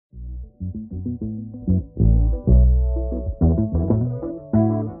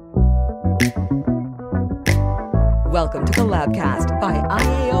Collabcast by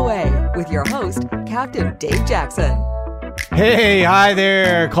IAOA with your host, Captain Dave Jackson. Hey, hi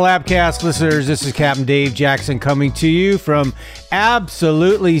there, Collabcast listeners. This is Captain Dave Jackson coming to you from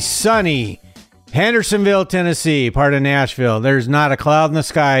absolutely sunny Hendersonville, Tennessee, part of Nashville. There's not a cloud in the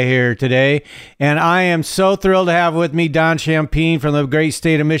sky here today, and I am so thrilled to have with me Don Shampine from the great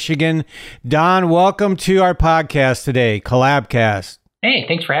state of Michigan. Don, welcome to our podcast today, Collabcast. Hey,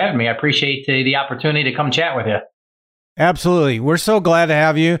 thanks for having me. I appreciate the opportunity to come chat with you. Absolutely. We're so glad to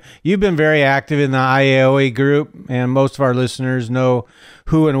have you. You've been very active in the IAOA group, and most of our listeners know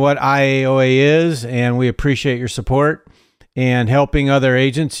who and what IAOA is, and we appreciate your support and helping other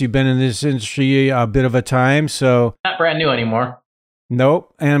agents. You've been in this industry a bit of a time, so... Not brand new anymore.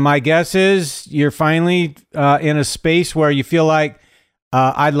 Nope. And my guess is you're finally in a space where you feel like,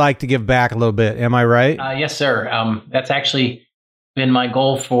 I'd like to give back a little bit. Am I right? Yes, sir. That's actually been my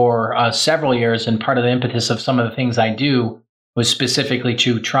goal for several years, and part of the impetus of some of the things I do was specifically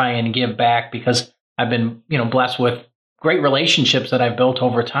to try and give back, because I've been, blessed with great relationships that I've built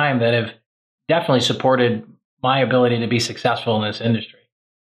over time that have definitely supported my ability to be successful in this industry.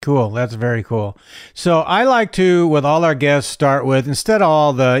 Cool. That's very cool. So I like to, with all our guests, start with, instead of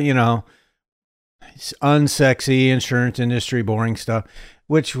all the, unsexy insurance industry, boring stuff,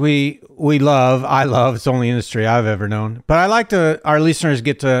 which we love. I love. It's the only industry I've ever known. But I like our listeners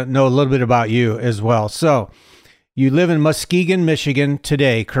get to know a little bit about you as well. So you live in Muskegon, Michigan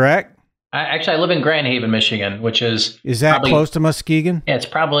today, correct? I live in Grand Haven, Michigan, which is... Is that close to Muskegon? Yeah, it's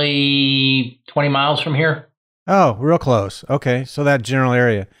probably 20 miles from here. Oh, real close. Okay, so that general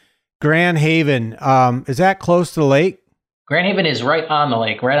area. Grand Haven, is that close to the lake? Grand Haven is right on the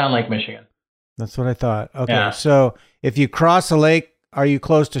lake, right on Lake Michigan. That's what I thought. Okay, yeah. So if you cross the lake, are you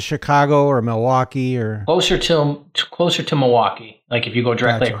close to Chicago or Milwaukee or closer to Milwaukee? Like if you go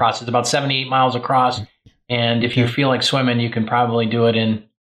directly across, it's about 78 miles across. And if you feel like swimming, you can probably do it and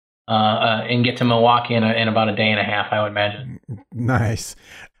get to Milwaukee in about a day and a half, I would imagine. Nice.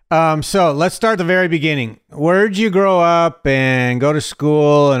 So let's start at the very beginning. Where'd you grow up and go to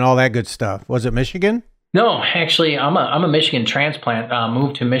school and all that good stuff? Was it Michigan? No, actually, I'm a Michigan transplant.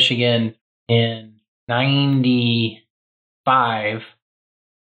 Moved to Michigan in '95.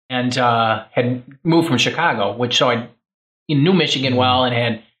 And had moved from Chicago, so I knew Michigan well and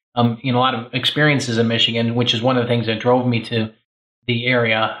had a lot of experiences in Michigan, which is one of the things that drove me to the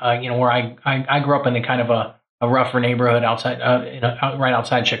area. Where I grew up in a kind of a rougher neighborhood outside, right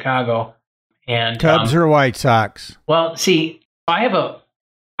outside Chicago. And Cubs or White Sox? Well, see, I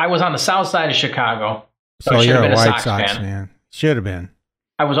was on the south side of Chicago, so I should have you're been a a White Sox Sox fan. Should have been.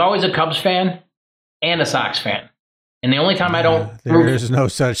 I was always a Cubs fan and a Sox fan. And the only time I don't... There's no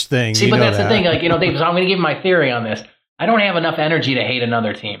such thing. See, but that's the thing. Dave, so I'm going to give my theory on this. I don't have enough energy to hate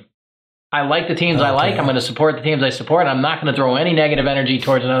another team. I like the teams I like. I'm going to support the teams I support. I'm not going to throw any negative energy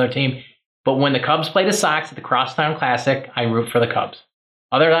towards another team. But when the Cubs play the Sox at the Crosstown Classic, I root for the Cubs.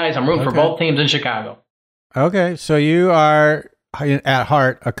 Otherwise, I'm rooting for both teams in Chicago. Okay, so you are, at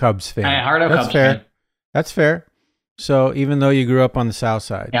heart, a Cubs fan. At heart, a Cubs fan. That's fair. So even though you grew up on the south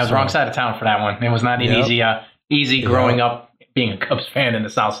side. Yeah, I was wrong side of town for that one. It was not an easy growing up being a Cubs fan in the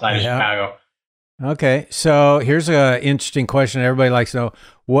south side of Chicago. Okay, so here's an interesting question everybody likes to know.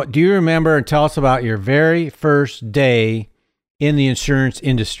 What do you remember, and tell us about your very first day in the insurance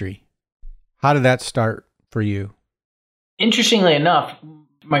industry? How did that start for you? Interestingly enough,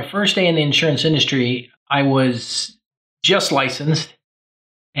 my first day in the insurance industry, I was just licensed,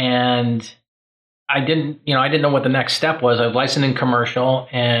 and I didn't know what the next step was. I was licensed in commercial,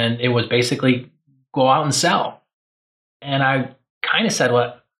 and it was basically go out and sell. And I kind of said,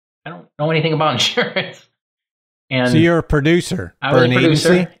 well, I don't know anything about insurance. And so you're a producer. I was a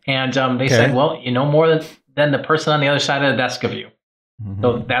producer. Agency? And they said, well, you know more than the person on the other side of the desk of you. Mm-hmm.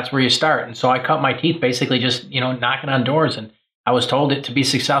 So that's where you start. And so I cut my teeth basically just, knocking on doors. And I was told that to be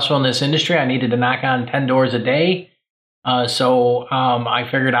successful in this industry, I needed to knock on 10 doors a day. So I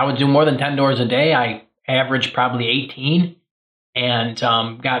figured I would do more than 10 doors a day. I averaged probably 18 and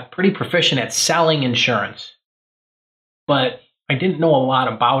got pretty proficient at selling insurance. But I didn't know a lot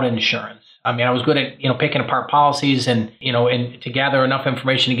about insurance. I mean, I was good at, picking apart policies and to gather enough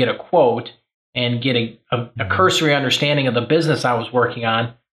information to get a quote and get a cursory understanding of the business I was working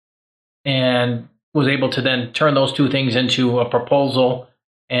on, and was able to then turn those two things into a proposal,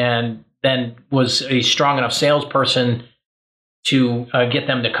 and then was a strong enough salesperson to get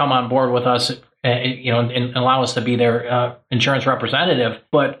them to come on board with us, and allow us to be their insurance representative.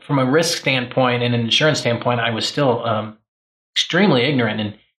 But from a risk standpoint and an insurance standpoint, I was still extremely ignorant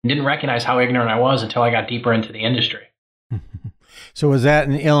and didn't recognize how ignorant I was until I got deeper into the industry. So was that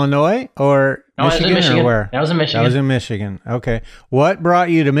in Illinois or No, Michigan, that was in Michigan. or where? That was in Michigan. That was in Michigan. Okay. What brought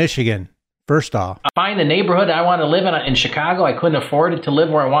you to Michigan, first off? I find the neighborhood I wanted to live in Chicago. I couldn't afford it to live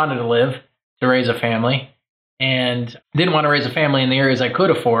where I wanted to live to raise a family, and didn't want to raise a family in the areas I could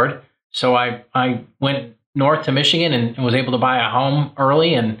afford. So I went north to Michigan and was able to buy a home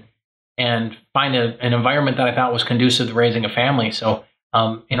early and find an environment that I thought was conducive to raising a family. So,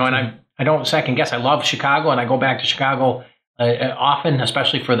 and I don't second guess. I love Chicago, and I go back to Chicago often,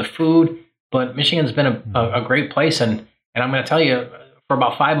 especially for the food. But Michigan's been a great place, and I'm going to tell you, for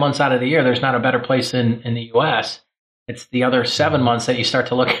about 5 months out of the year, there's not a better place in the U.S. It's the other 7 months that you start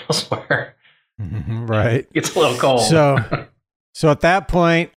to look elsewhere. Right. It's a little cold. So at that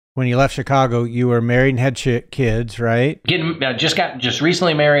point, when you left Chicago, you were married and had kids, right? Just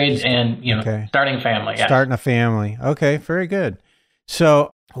recently married and, starting a family. Yeah. Starting a family. Okay, very good.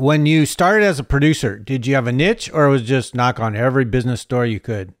 So when you started as a producer, did you have a niche, or was just knock on every business door you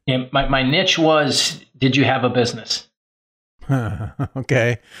could? Yeah, my niche was, did you have a business?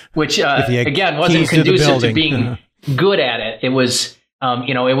 Okay. Which, again, wasn't conducive to being good at it. It was,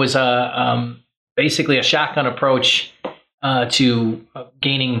 basically a shotgun approach to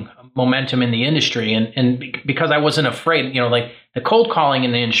gaining momentum in the industry. And because I wasn't afraid, like the cold calling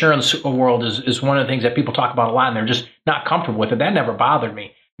in the insurance world is one of the things that people talk about a lot, and they're just not comfortable with it. That never bothered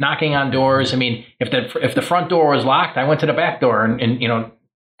me. Knocking on doors. I mean, if the front door was locked, I went to the back door and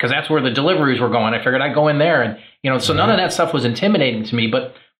because that's where the deliveries were going. I figured I'd go in there and, so none of that stuff was intimidating to me.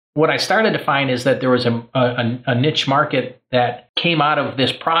 But what I started to find is that there was a niche market that came out of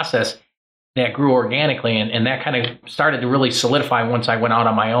this process that grew organically, and that kind of started to really solidify once I went out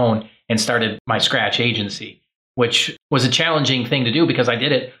on my own and started my scratch agency, which was a challenging thing to do because I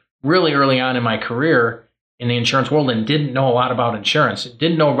did it really early on in my career in the insurance world and didn't know a lot about insurance,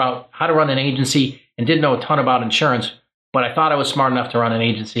 didn't know about how to run an agency, and didn't know a ton about insurance, but I thought I was smart enough to run an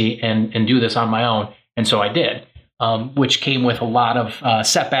agency and do this on my own, and so I did, which came with a lot of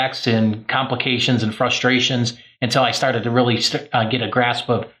setbacks and complications and frustrations until I started to really get a grasp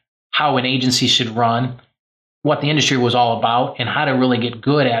of how an agency should run, what the industry was all about, and how to really get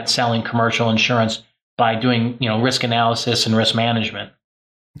good at selling commercial insurance by doing, risk analysis and risk management.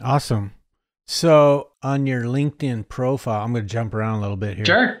 Awesome. So on your LinkedIn profile, I'm going to jump around a little bit here.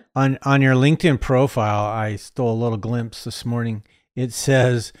 Sure. On your LinkedIn profile, I stole a little glimpse this morning. It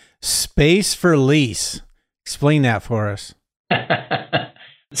says space for lease. Explain that for us.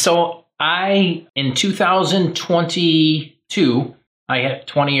 So in 2022, I had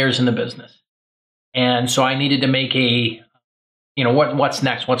 20 years in the business. And so I needed to make what's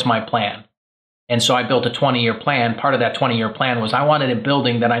next? What's my plan? And so I built a 20-year plan. Part of that 20-year plan was I wanted a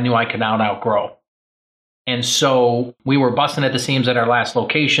building that I knew I could now outgrow. And so we were busting at the seams at our last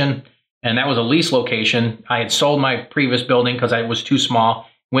location, and that was a lease location. I had sold my previous building because I was too small,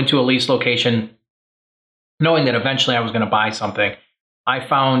 went to a lease location, knowing that eventually I was going to buy something. I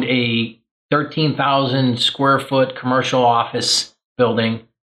found a 13,000 square foot commercial office building,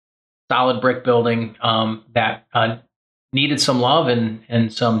 solid brick building that needed some love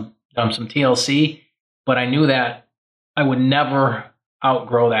and some TLC, but I knew that I would never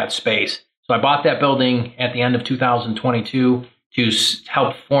outgrow that space. So I bought that building at the end of 2022 to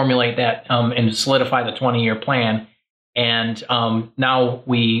help formulate that and solidify the 20-year plan. And now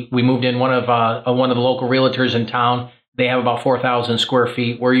we moved in one of the local realtors in town. They have about 4,000 square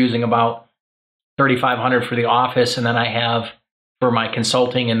feet. We're using about 3,500 for the office, and then I have for my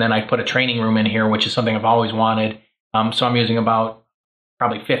consulting, and then I put a training room in here, which is something I've always wanted. So I'm using about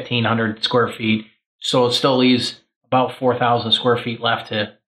probably 1,500 square feet. So it still leaves about 4,000 square feet left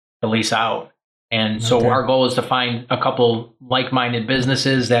to lease out. And so our goal is to find a couple like-minded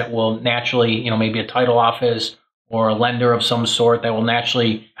businesses that will naturally, maybe a title office or a lender of some sort that will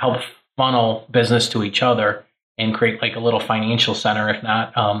naturally help funnel business to each other and create like a little financial center, if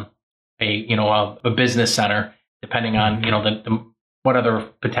not a business center, depending on what other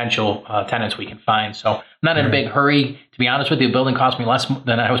potential tenants we can find. So I'm not in a big hurry. To be honest with you, the building cost me less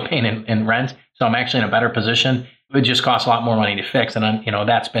than I was paying in rent, so I'm actually in a better position. It just costs a lot more money to fix, and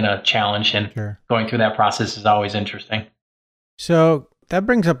that's been a challenge. And going through that process is always interesting. So that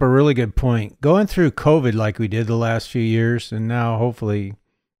brings up a really good point. Going through COVID like we did the last few years, and now hopefully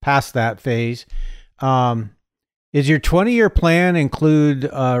past that phase, is your 20-year plan include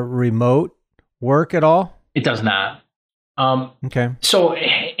remote work at all? It does not. Okay. So,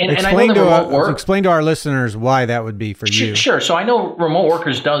 and I know that remote work. Explain to our listeners why that would be for you. Sure. So I know remote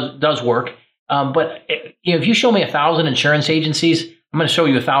workers does work, but if you show me 1,000 insurance agencies, I'm going to show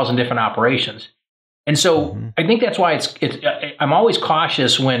you 1,000 different operations. And so I think that's why I'm always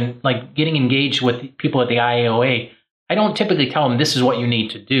cautious when like getting engaged with people at the IAOA. I don't typically tell them this is what you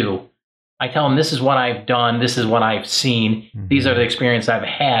need to do. I tell them this is what I've done. This is what I've seen. These are the experience I've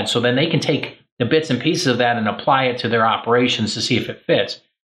had. So then they can take the bits and pieces of that and apply it to their operations to see if it fits.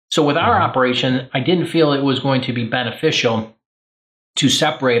 So with our operation, I didn't feel it was going to be beneficial to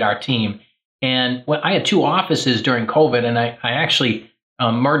separate our team. And I had 2 offices during COVID, and I actually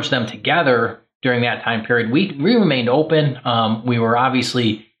merged them together during that time period. We remained open. We were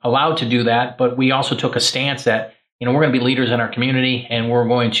obviously allowed to do that, but we also took a stance that, we're going to be leaders in our community, and we're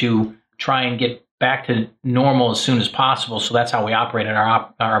going to try and get back to normal as soon as possible. So that's how we operated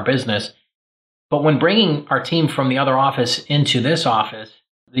our business. But when bringing our team from the other office into this office,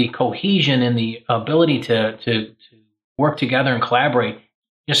 the cohesion and the ability to work together and collaborate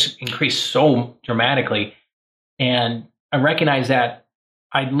just increased so dramatically. And I recognize that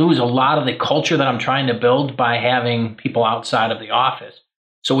I'd lose a lot of the culture that I'm trying to build by having people outside of the office.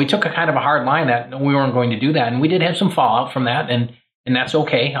 So we took a kind of a hard line that we weren't going to do that. And we did have some fallout from that, and that's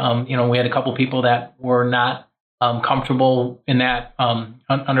okay. We had a couple people that were not comfortable in that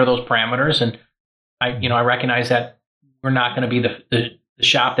under those parameters. And I recognize that we're not going to be the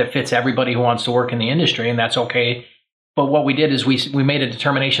shop that fits everybody who wants to work in the industry, and that's okay. But what we did is we made a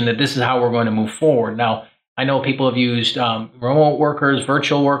determination that this is how we're going to move forward. Now, I know people have used remote workers,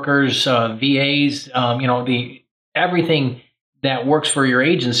 virtual workers, VAs, everything that works for your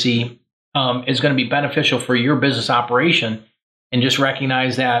agency is going to be beneficial for your business operation. And just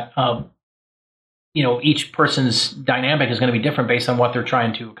recognize that, each person's dynamic is going to be different based on what they're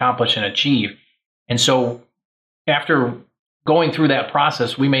trying to accomplish and achieve. And so after going through that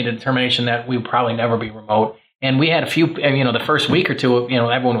process, we made a determination that we would probably never be remote. And we had a few, the first week or two,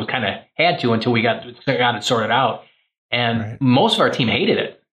 everyone was kind of had to until we got it sorted out. And most of our team hated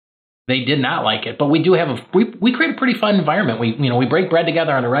it. They did not like it. But we do have we create a pretty fun environment. We break bread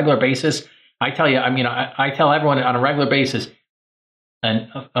together on a regular basis. I tell you, I tell everyone on a regular basis,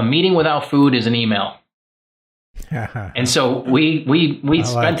 a meeting without food is an email. And so we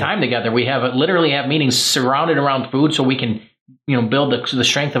spend time together. We literally have meetings surrounded around food, so we can build the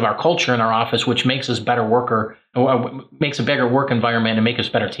strength of our culture in our office, which makes us better worker, or makes a better work environment, and make us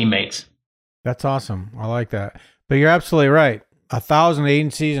better teammates. That's awesome. I like that. But you're absolutely right. 1,000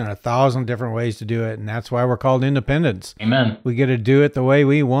 agencies and 1,000 different ways to do it, and that's why we're called independents. Amen. We get to do it the way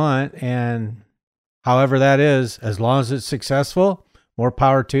we want, and however that is, as long as it's successful, more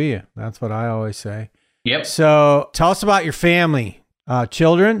power to you. That's what I always say. Yep. So tell us about your family.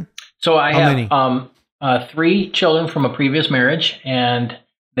 Children? So I How have many? 3 children from a previous marriage, and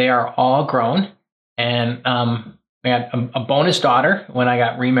they are all grown. And we had a bonus daughter when I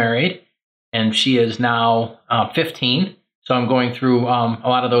got remarried, and she is now 15. So I'm going through a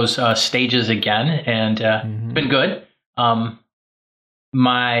lot of those stages again, and it's been good.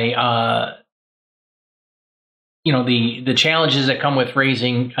 The challenges that come with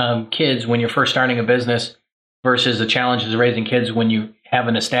raising kids when you're first starting a business versus the challenges of raising kids when you have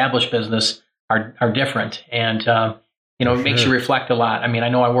an established business are different. And, it makes you reflect a lot. I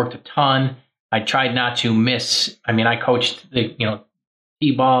know I worked a ton. I tried not to miss. I coached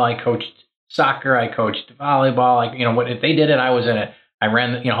t-ball, I coached soccer, I coached volleyball. What if they did it, I was in it. I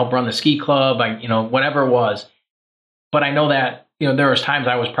ran, helped run the ski club, whatever it was. But I know that, there was times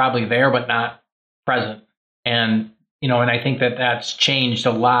I was probably there, but not present. And, and I think that that's changed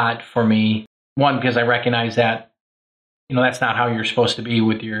a lot for me. One, because I recognize that, that's not how you're supposed to be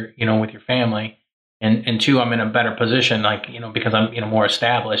with your family. And 2, I'm in a better position, because I'm, more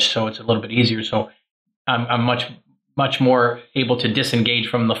established. So it's a little bit easier. So I'm much more able to disengage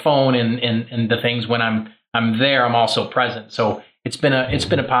from the phone and the things when I'm there. I'm also present. So it's been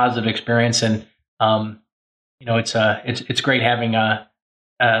a positive experience. And, it's great having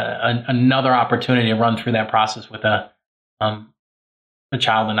another opportunity to run through that process with a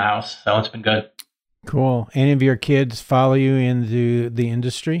child in the house. So it's been good. Cool. Any of your kids follow you into the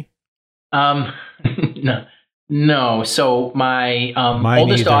industry? No. So my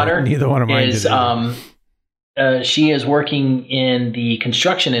oldest daughter, neither one of mine is she is working in the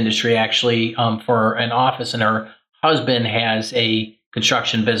construction industry actually for an office, and her husband has a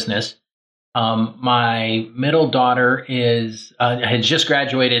construction business. My middle daughter has just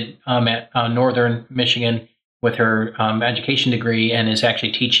graduated at Northern Michigan with her education degree, and is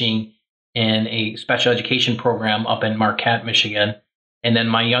actually teaching in a special education program up in Marquette, Michigan. And then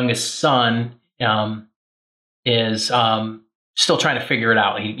my youngest son is still trying to figure it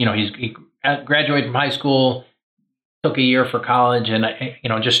out. He graduated from high school, took a year for college, and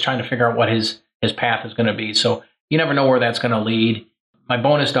just trying to figure out what his path is going to be. So you never know where that's going to lead. My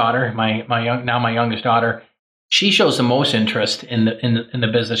bonus daughter, my youngest daughter, she shows the most interest in the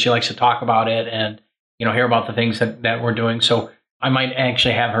business. She likes to talk about it, and hear about the things that we're doing. So I might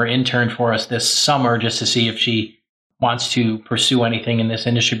actually have her intern for us this summer just to see if she wants to pursue anything in this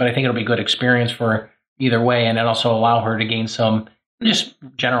industry. But I think it'll be a good experience for her either way, and it also allow her to gain some just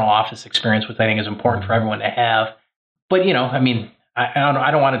general office experience, which I think is important for everyone to have. But,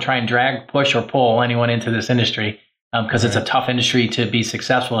 I don't want to try and drag, push, or pull anyone into this industry because it's a tough industry to be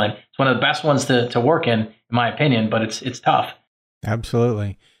successful in. It's one of the best ones to work in my opinion, but it's tough.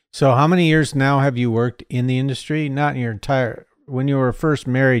 Absolutely. So how many years now have you worked in the industry? Not in your entire, when you were first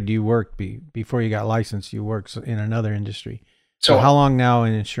married, you worked before you got licensed, you worked in another industry. So how long now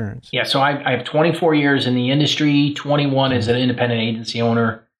in insurance? Yeah, so I have 24 years in the industry, 21 as an independent agency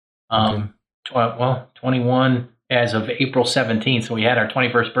owner. 21 as of April 17th. So we had our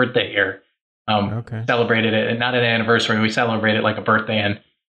 21st birthday here. Celebrated it, not an anniversary. We celebrated like a birthday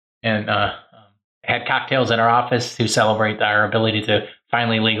and had cocktails at our office to celebrate our ability to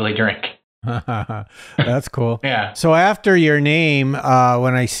finally legally drink. That's cool. Yeah. So after your name,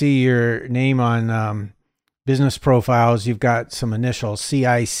 when I see your name on business profiles, you've got some initials,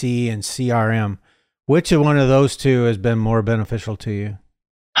 CIC and CRM. Which of one of those two has been more beneficial to you?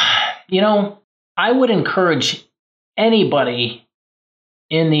 I would encourage anybody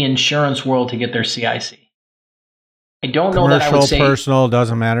in the insurance world to get their CIC. I don't know that I would say personal,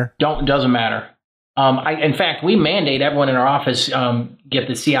 doesn't matter. Doesn't matter. In fact, we mandate everyone in our office get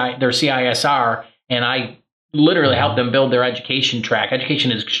their CISR, and I literally help them build their education track.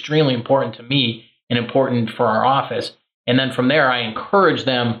 Education is extremely important to me and important for our office. And then from there, I encourage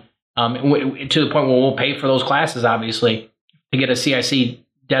them to the point where we'll pay for those classes, obviously, to get a CIC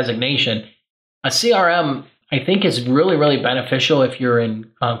designation. A CRM, I think, is really, really beneficial if you're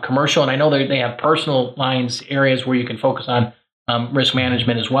in commercial. And I know they have personal lines areas where you can focus on risk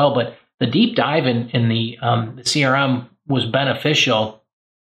management as well. But the deep dive in the CRM was beneficial.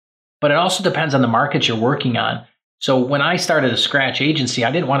 But it also depends on the market you're working on. So when I started a scratch agency,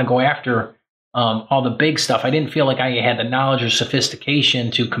 I didn't want to go after all the big stuff. I didn't feel like I had the knowledge or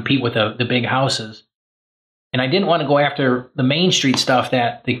sophistication to compete with the big houses. And I didn't want to go after the Main Street stuff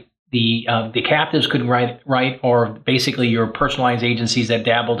that the captives could write, or basically your personalized agencies that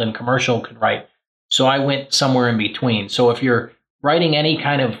dabbled in commercial could write. So I went somewhere in between. So if you're writing any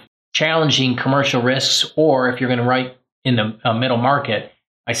kind of challenging commercial risks, or if you're going to write in the middle market,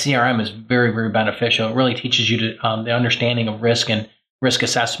 my CRM is very, very beneficial. It really teaches you the understanding of risk and risk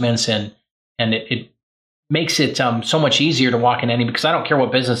assessments, and it makes it so much easier to walk in because I don't care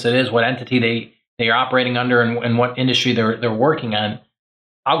what business it is, what entity they are operating under, and what industry they're working on.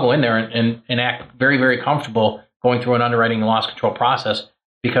 I'll go in there and act very, very comfortable going through an underwriting and loss control process,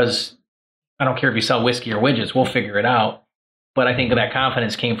 because I don't care if you sell whiskey or widgets, we'll figure it out. But I think that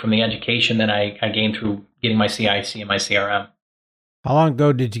confidence came from the education that I gained through getting my CIC and my CRM. How long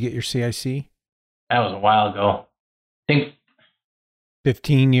ago did you get your CIC? That was a while ago. I think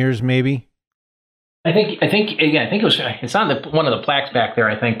 15 years, maybe. I think it was. It's on one of the plaques back there,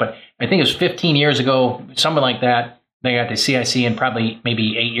 I think, but I think it was 15 years ago, something like that. They got the CIC, and probably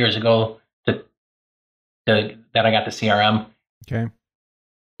maybe 8 years ago that I got the CRM. Okay.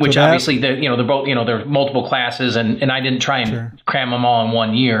 Which so obviously they're both, there's multiple classes, and I didn't try and cram them all in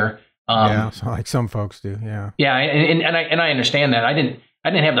 1 year. So like some folks do. Yeah. Yeah, and I understand that. I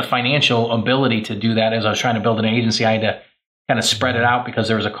didn't have the financial ability to do that as I was trying to build an agency. I had to kind of spread it out because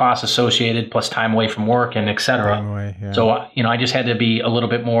there was a cost associated, plus time away from work, and et cetera. So I just had to be a little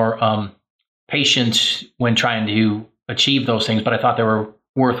bit more patient when trying to achieve those things. But I thought they were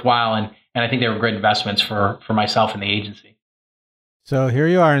worthwhile, and I think they were great investments for myself and the agency. So here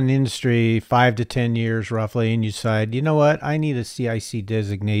you are in the industry 5 to 10 years roughly, and you decide, you know what, I need a CIC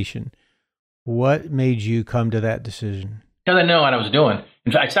designation. What made you come to that decision? Because I know what I was doing.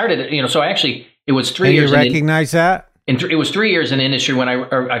 In fact, I started, so actually it was 3 years. You recognize that? It was 3 years in the industry when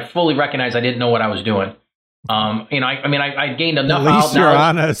I fully recognized I didn't know what I was doing. I gained enough. At least you're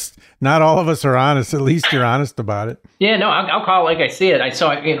honest. Not all of us are honest. At least you're honest about it. Yeah, no, I'll call it like I see it. I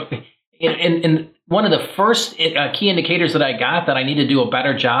saw, in one of the first key indicators that I got that I need to do a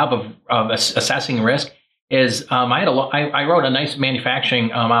better job of assessing risk is I wrote a nice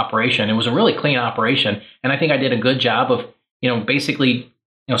manufacturing operation. It was a really clean operation, and I think I did a good job of basically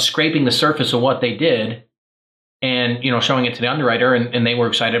scraping the surface of what they did, and showing it to the underwriter, and they were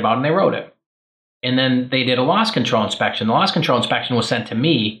excited about it, and they wrote it. And then they did a loss control inspection. The loss control inspection was sent to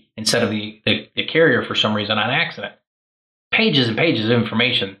me instead of the carrier for some reason on accident. Pages and pages of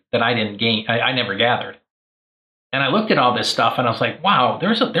information that I didn't gain, I never gathered. And I looked at all this stuff and I was like, wow,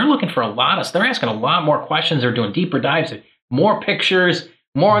 they're looking for a lot of, they're asking a lot more questions. They're doing deeper dives, more pictures,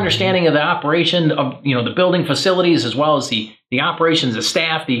 more understanding of the operation of, the building facilities, as well as the operations, the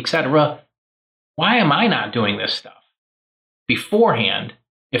staff, the et cetera. why am I not doing this stuff beforehand?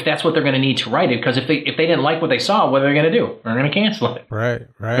 If that's what they're going to need to write it, because if they didn't like what they saw, what are they going to do? They're going to cancel it. Right.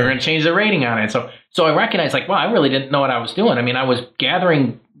 They're going to change the rating on it. So I recognized, like, wow, I really didn't know what I was doing. I mean, I was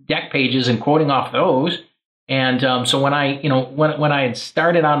gathering deck pages and quoting off those. And so when I had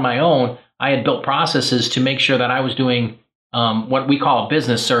started on my own, I had built processes to make sure that I was doing what we call a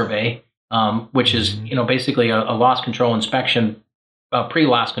business survey, which is basically a loss control inspection,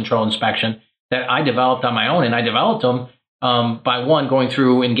 pre-loss control inspection that I developed on my own, and I developed them. By one, going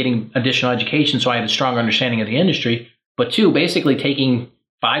through and getting additional education so I had a stronger understanding of the industry, but two, basically taking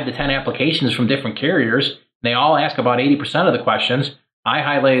 5 to 10 applications from different carriers. They all ask about 80% of the questions. I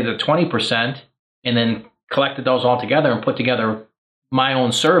highlighted the 20% and then collected those all together and put together my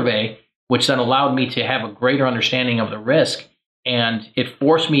own survey, which then allowed me to have a greater understanding of the risk. And it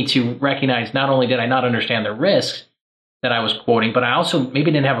forced me to recognize not only did I not understand the risks that I was quoting, but I also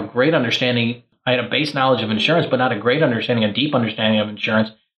maybe didn't have a great understanding. I had a base knowledge of insurance, but not a great understanding, a deep understanding of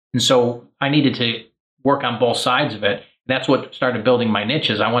insurance. And so I needed to work on both sides of it. That's what started building my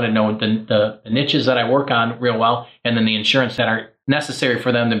niches. I wanted to know the niches that I work on real well, and then the insurance that are necessary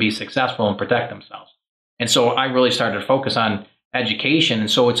for them to be successful and protect themselves. And so I really started to focus on education. And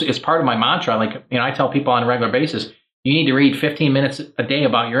so it's part of my mantra. Like, I tell people on a regular basis, you need to read 15 minutes a day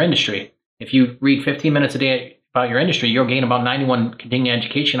about your industry. If you read 15 minutes a day about your industry, you'll gain about 91 continuing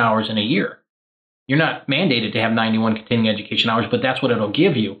education hours in a year. You're not mandated to have 91 continuing education hours, but that's what it'll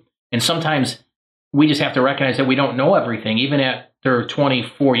give you. And sometimes we just have to recognize that we don't know everything. Even after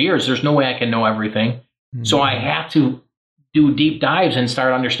 24 years, there's no way I can know everything. Mm-hmm. So I have to do deep dives and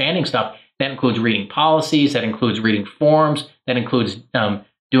start understanding stuff. That includes reading policies. That includes reading forms. That includes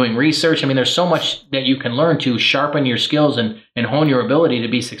doing research. I mean, there's so much that you can learn to sharpen your skills and hone your ability to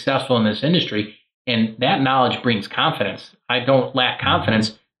be successful in this industry. And that knowledge brings confidence. I don't lack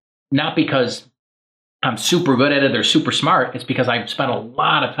confidence, not because I'm super good at it or super smart. It's because I've spent a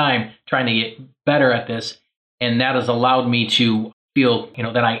lot of time trying to get better at this. And that has allowed me to feel,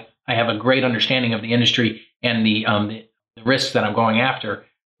 that I have a great understanding of the industry and the risks that I'm going after,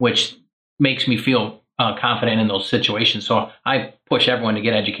 which makes me feel confident in those situations. So I push everyone to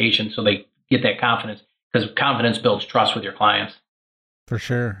get education so they get that confidence, because confidence builds trust with your clients. For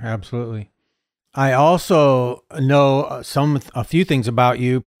sure. Absolutely. I also know a few things about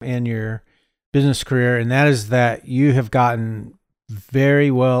you and your business career, and that is that you have gotten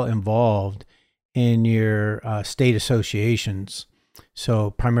very well involved in your state associations.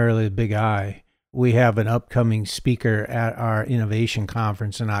 So primarily the Big I. We have an upcoming speaker at our innovation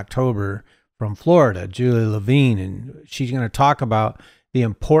conference in October from Florida, Julie Levine, and she's going to talk about the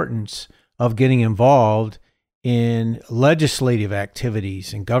importance of getting involved in legislative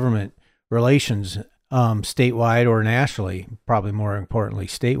activities and government relations, statewide or nationally, probably more importantly,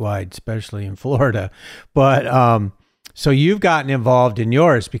 statewide, especially in Florida. But so you've gotten involved in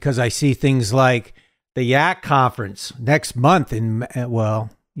yours, because I see things like the YAC conference next month in,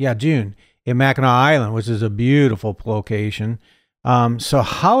 June in Mackinac Island, which is a beautiful location. So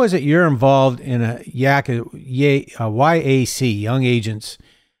how is it you're involved in a YAC, Young Agents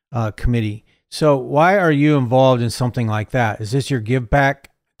Committee? So why are you involved in something like that? Is this your give back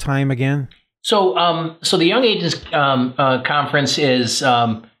time again? So the Young Agents Conference is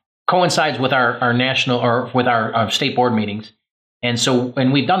coincides with our national, or with our state board meetings,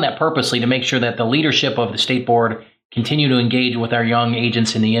 and we've done that purposely to make sure that the leadership of the state board continue to engage with our young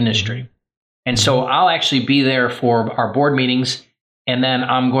agents in the industry. And so I'll actually be there for our board meetings, and then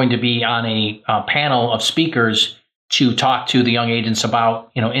I'm going to be on a panel of speakers to talk to the young agents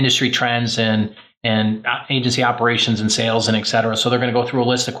about industry trends and agency operations and sales and et cetera. So they're going to go through a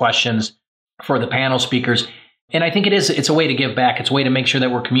list of questions for the panel speakers. And I think it's a way to give back. It's a way to make sure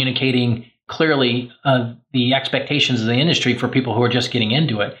that we're communicating clearly the expectations of the industry for people who are just getting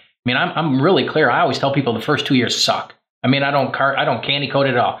into it. I mean, I'm really clear. I always tell people the first 2 years suck. I mean, I don't candy coat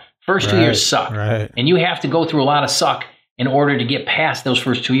it at all. First 2 years suck. Right. And you have to go through a lot of suck in order to get past those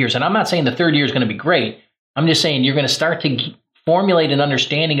first 2 years. And I'm not saying the third year is going to be great. I'm just saying you're going to start to formulate an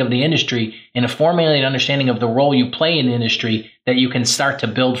understanding of the industry and a formulated understanding of the role you play in the industry that you can start to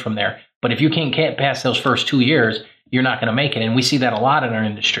build from there. But if you can't get past those first 2 years, you're not going to make it. And we see that a lot in our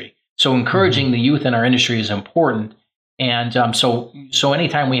industry. So encouraging the youth in our industry is important. And so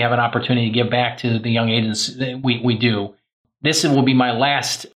anytime we have an opportunity to give back to the young agents, we do. This will be my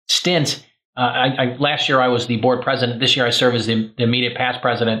last stint. Last year I was the board president. This year I serve as the immediate past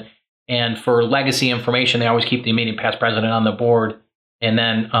president. And for legacy information, they always keep the immediate past president on the board. And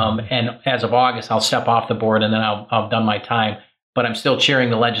then, and as of August, I'll step off the board, and then I'll have done my time. But I'm still chairing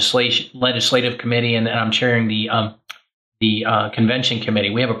the legislative committee, and I'm chairing the the convention committee.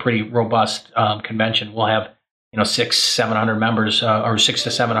 We have a pretty robust convention. We'll have 700 members or 600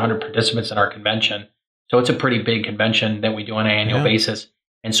 to 700 participants in our convention. So it's a pretty big convention that we do on an annual basis.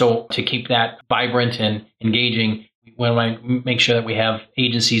 And so to keep that vibrant and engaging, we want to make sure that we have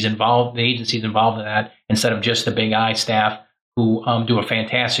agencies involved in that instead of just the Big I staff who do a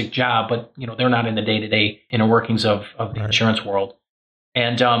fantastic job, but they're not in the day-to-day inner workings of the insurance world.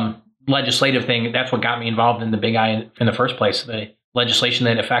 And legislative thing, that's what got me involved in the Big I in the first place. The legislation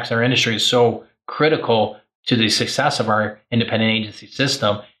that affects our industry is so critical to the success of our independent agency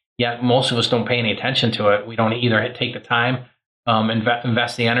system, yet most of us don't pay any attention to it. We don't either take the time,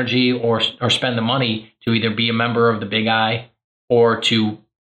 invest the energy, or spend the money to either be a member of the Big I or to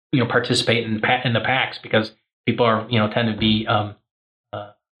participate in the PACs, because people are tend to be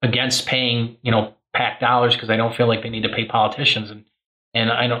against paying PAC dollars because they don't feel like they need to pay politicians,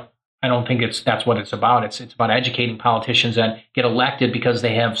 and I don't think that's what it's about. It's about educating politicians that get elected because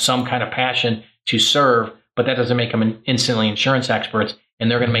they have some kind of passion to serve, but that doesn't make them instantly insurance experts, and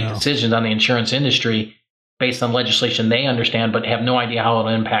they're going to make decisions on the insurance industry based on legislation they understand but have no idea how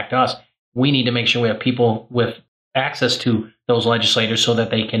it'll impact us. We need to make sure we have people with access to those legislators so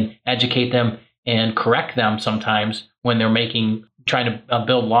that they can educate them and correct them sometimes when they're trying to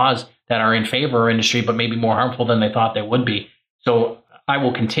build laws that are in favor of our industry but maybe more harmful than they thought they would be. So I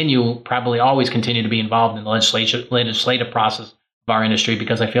will probably always continue to be involved in the legislative process of our industry,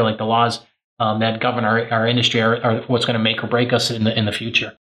 because I feel like the laws that govern our industry are what's going to make or break us in the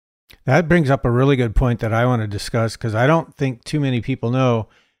future. That brings up a really good point that I want to discuss, because I don't think too many people know.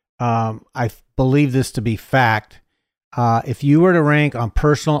 I believe this to be fact. If you were to rank on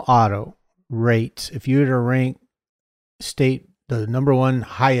personal auto rates, if you were to rank the number one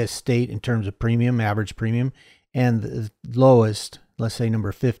highest state in terms of average premium, and the lowest, let's say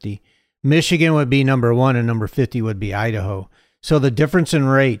number 50, Michigan would be number 1 and number 50 would be Idaho. So the difference in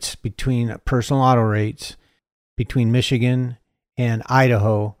rates between personal auto rates between Michigan and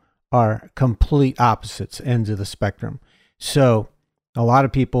Idaho are complete opposites ends of the spectrum. So a lot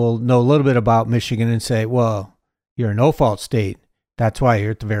of people know a little bit about Michigan and say, well, you're a no-fault state. That's why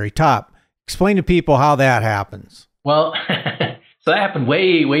you're at the very top. Explain to people how that happens. Well, so that happened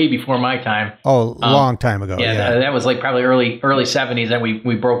way, way before my time. Oh, a long time ago. Yeah, that was like probably early 70s that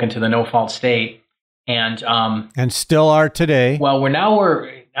we broke into the no-fault state. And still are today. Well,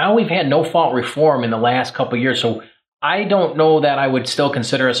 we've had no-fault reform in the last couple of years, so I don't know that I would still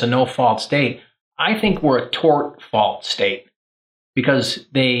consider us a no-fault state. I think we're a tort fault state, because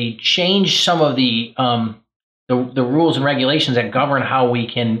they changed some of the rules and regulations that govern how we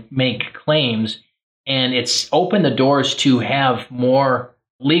can make claims, and it's opened the doors to have more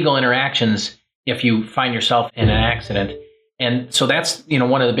legal interactions if you find yourself in an accident. And so that's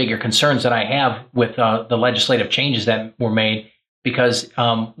one of the bigger concerns that I have with the legislative changes that were made, because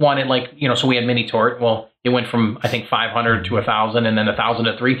so we had mini tort. Well, it went from I think 500 to 1,000, and then 1,000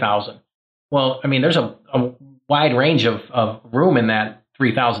 to 3,000. Well, I mean, there's a wide range of room in that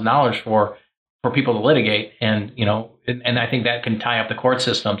 $3,000 for people to litigate, and and I think that can tie up the court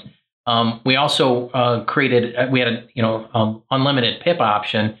systems. We also we had an unlimited PIP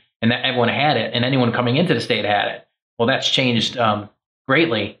option, and that everyone had it, and anyone coming into the state had it. Well, that's changed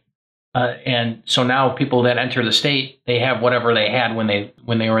greatly, and so now people that enter the state, they have whatever they had when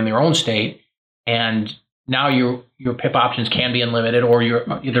they were in their own state, and now your PIP options can be unlimited, or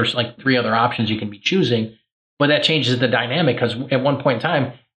there's like 3 other options you can be choosing. But that changes the dynamic, because at one point in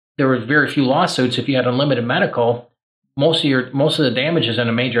time there were very few lawsuits. If you had unlimited medical, most of the damages in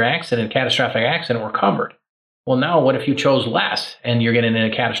a major accident, catastrophic accident, were covered. Well, now what if you chose less and you're getting in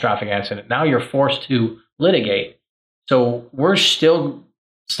a catastrophic accident? Now you're forced to litigate. So we're just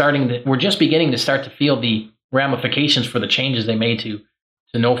beginning to start to feel the ramifications for the changes they made to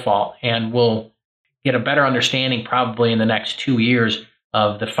no fault, and we'll get a better understanding probably in the next 2 years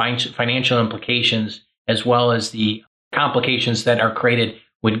of the financial implications, as well as the complications that are created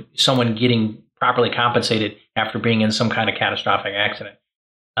with someone getting properly compensated after being in some kind of catastrophic accident.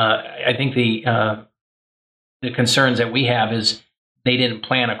 I think the concerns that we have is they didn't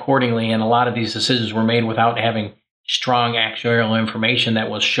plan accordingly, and a lot of these decisions were made without having strong actuarial information that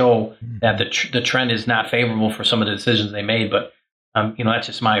will show that the trend is not favorable for some of the decisions they made. But that's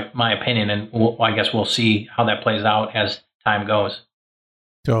just my opinion, and I guess we'll see how that plays out as time goes.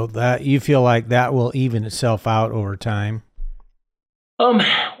 So that you feel like that will even itself out over time?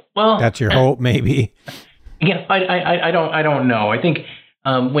 Well, that's your hope, maybe. Again, I don't know. I think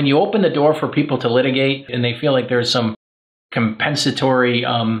when you open the door for people to litigate and they feel like there's some compensatory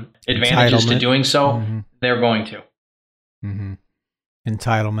advantages to doing so, they're going to. Mm-hmm.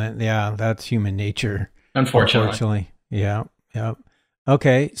 Entitlement, yeah, that's human nature. Unfortunately. Yeah. Yeah.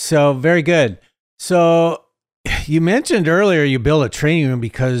 Okay. So very good. So you mentioned earlier you built a training room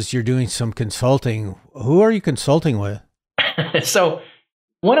because you're doing some consulting. Who are you consulting with? So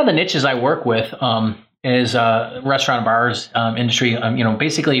one of the niches I work with is restaurant and bars industry.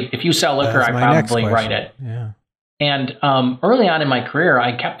 Basically, if you sell liquor, That's I my next probably write question. it. Yeah. And early on in my career,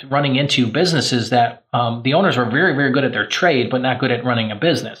 I kept running into businesses that the owners were very, very good at their trade, but not good at running a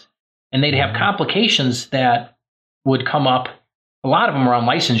business. And they'd have complications that would come up. A lot of them were on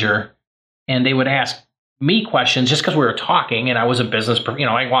licensure, and they would ask me questions just because we were talking, and I was a business.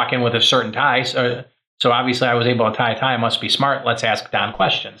 I walk in with a certain tie, so obviously I was able to tie a tie. I must be smart. Let's ask Don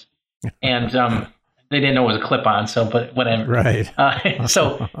questions. And they didn't know it was a clip-on, but whatever. Right.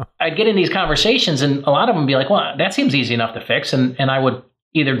 So I'd get in these conversations, and a lot of them would be like, well, that seems easy enough to fix. And I would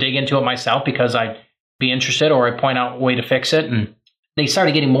either dig into it myself because I'd be interested, or I'd point out a way to fix it. And they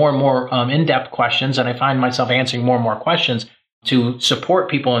started getting more and more in-depth questions, and I find myself answering more and more questions to support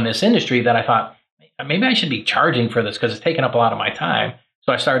people in this industry that I thought, maybe I should be charging for this because it's taking up a lot of my time.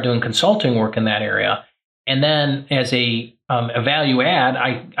 So I started doing consulting work in that area. And then as a value add,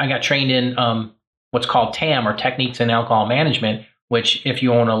 I got trained in what's called TAM, or Techniques in Alcohol Management, which if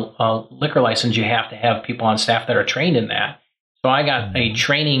you own a liquor license, you have to have people on staff that are trained in that. So I got a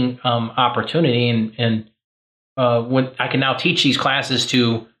training opportunity, and when I can now teach these classes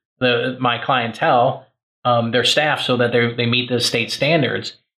to my clientele, their staff, so that they meet the state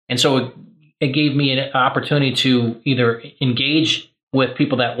standards. And so it gave me an opportunity to either engage with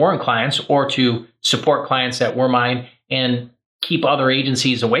people that weren't clients, or to support clients that were mine, and keep other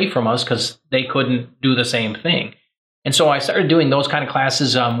agencies away from us because they couldn't do the same thing. And so I started doing those kind of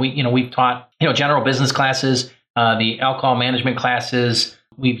classes. We've taught general business classes, the alcohol management classes.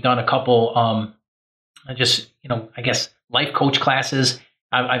 We've done a couple life coach classes.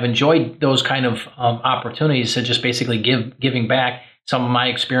 I've enjoyed those kind of opportunities to just basically giving back some of my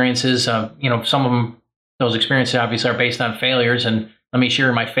experiences. Some of them, those experiences obviously are based on failures, and let me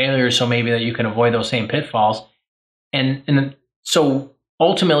share my failures so maybe that you can avoid those same pitfalls. And so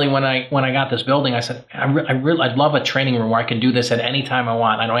ultimately, when I got this building, I said, I'd love a training room where I can do this at any time I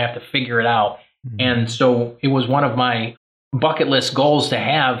want. I don't have to figure it out. Mm-hmm. And so it was one of my bucket list goals to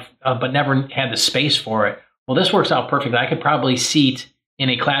have, but never had the space for it. Well, this works out perfectly. I could probably seat in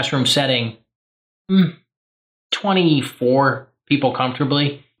a classroom setting 24 people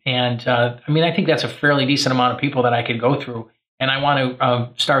comfortably. And I think that's a fairly decent amount of people that I could go through. And I want to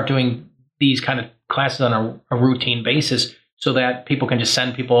start doing these kind of classes on a routine basis so that people can just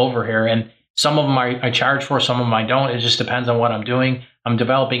send people over here. And some of them I charge for, some of them I don't. It just depends on what I'm doing. I'm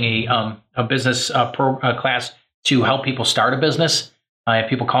developing a business class to help people start a business. I have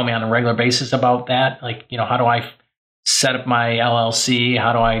people call me on a regular basis about that. Like, how do I set up my LLC?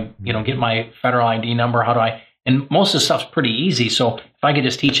 How do I, get my federal ID number? And most of the stuff's pretty easy. So if I could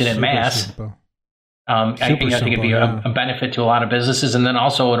just teach it in mass, I think it'd be a benefit to a lot of businesses. And then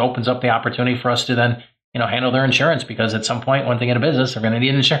also it opens up the opportunity for us to then, handle their insurance, because at some point when they get a business, they're going to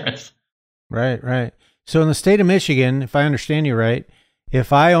need insurance. Right. So in the state of Michigan, if I understand you right,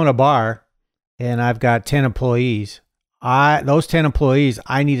 if I own a bar and I've got 10 employees, those 10 employees,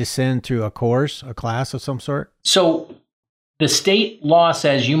 I need to send through a class of some sort? So the state law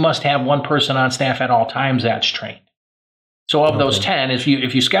says you must have one person on staff at all times that's trained. So of those 10, if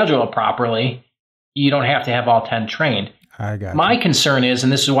you schedule it properly, you don't have to have all 10 trained. I got My concern is,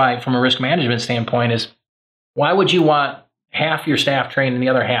 and this is why from a risk management standpoint, is why would you want half your staff trained and the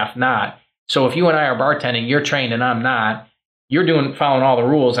other half not? So if you and I are bartending, you're trained and I'm not, you're following all the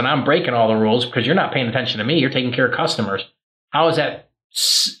rules and I'm breaking all the rules because you're not paying attention to me. You're taking care of customers. How is that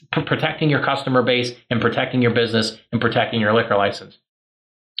protecting your customer base and protecting your business and protecting your liquor license?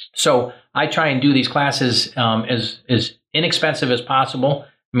 So I try and do these classes as inexpensive as possible.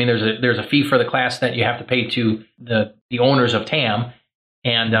 I mean, there's a fee for the class that you have to pay to the owners of TAM,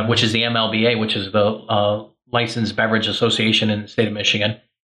 and which is the MLBA, which is the Licensed Beverage Association in the state of Michigan,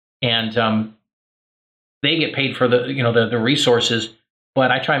 and they get paid for the resources.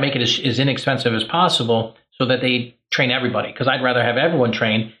 But I try and make it as inexpensive as possible so that they train everybody, because I'd rather have everyone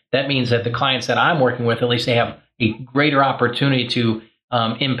trained. That means that the clients that I'm working with, at least they have a greater opportunity to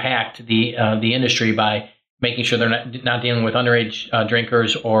impact the industry by making sure they're not dealing with underage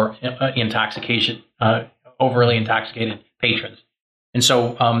drinkers or overly intoxicated patrons. And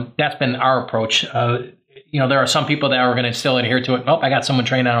so that's been our approach. There are some people that are going to still adhere to it. I got someone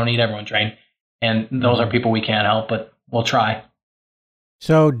trained. I don't need everyone trained. And those are people we can't help, but we'll try.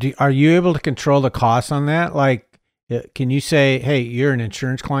 So are you able to control the costs on that? Like, can you say, hey, you're an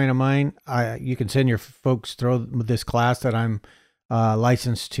insurance client of mine. You can send your folks through this class that I'm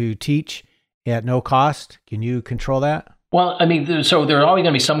licensed to teach, at no cost? Can you control that? Well, I mean, so there's always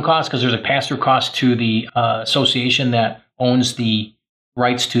going to be some cost because there's a pass-through cost to the association that owns the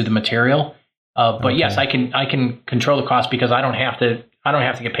rights to the material. But yes, I can control the cost because I don't have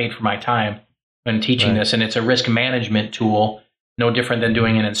to get paid for my time when teaching this, and it's a risk management tool, no different than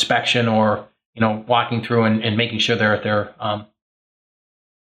doing an inspection or walking through and making sure their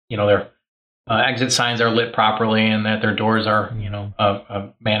exit signs are lit properly and that their doors are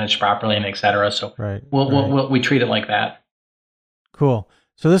managed properly and et cetera. So we treat it like that. Cool.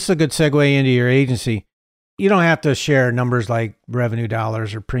 So this is a good segue into your agency. You don't have to share numbers like revenue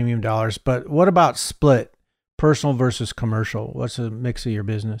dollars or premium dollars, but what about split, personal versus commercial? What's the mix of your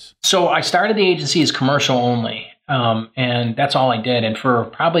business? So I started the agency as commercial only, and that's all I did. And for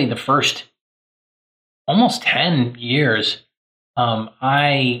probably the first almost 10 years,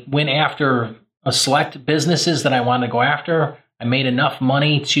 I went after a select businesses that I wanted to go after. I made enough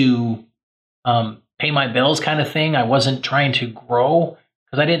money to pay my bills kind of thing. I wasn't trying to grow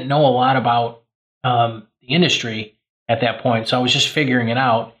because I didn't know a lot about the industry at that point. So I was just figuring it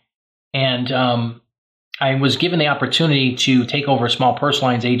out. And I was given the opportunity to take over a small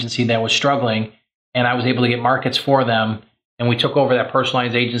personal lines agency that was struggling, and I was able to get markets for them. And we took over that personal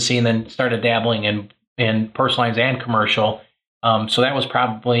lines agency and then started dabbling in personal lines and commercial. So that was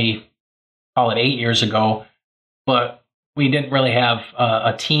probably, call it 8 years ago. But we didn't really have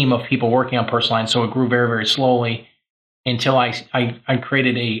a team of people working on personal lines, so it grew very, very slowly until I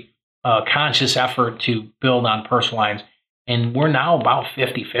created a conscious effort to build on personal lines. And we're now about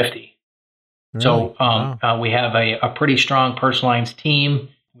 50-50. Really? So we have a pretty strong personal lines team.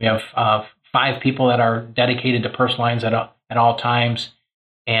 We have 5 people that are dedicated to personal lines at all times.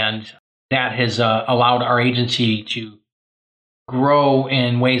 And that has allowed our agency to grow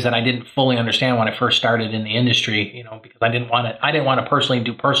in ways that I didn't fully understand when I first started in the industry, because I didn't want to personally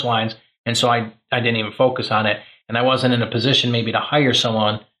do personal lines. And so I didn't even focus on it. And I wasn't in a position maybe to hire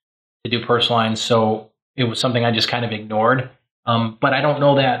someone to do personal lines. So it was something I just kind of ignored. But I don't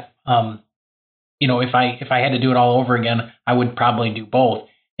know that, if I had to do it all over again, I would probably do both.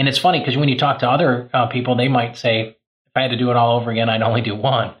 And it's funny because when you talk to other people, they might say, if I had to do it all over again, I'd only do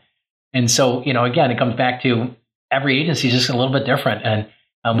one. And so, again, it comes back to every agency is just a little bit different.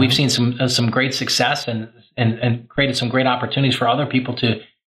 And we've seen some great success and created some great opportunities for other people to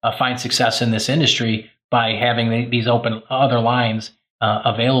find success in this industry by having these open other lines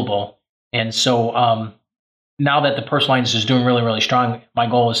available. And so now that the personal lines is doing really, really strong, my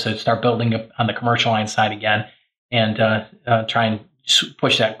goal is to start building on the commercial line side again and try and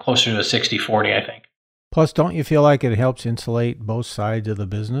push that closer to 60-40, I think. Plus, don't you feel like it helps insulate both sides of the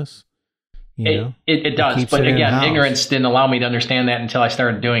business? It does. But again, ignorance didn't allow me to understand that until I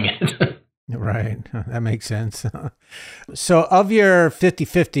started doing it. Right. That makes sense. So of your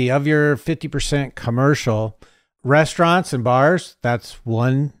 50-50, of your 50% commercial, restaurants and bars, that's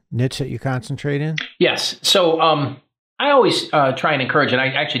one niche that you concentrate in? Yes. So I always try and encourage, and I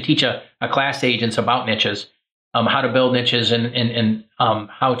actually teach a class to agents about niches, how to build niches and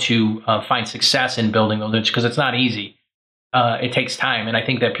how to find success in building those niches, because it's not easy. It takes time. And I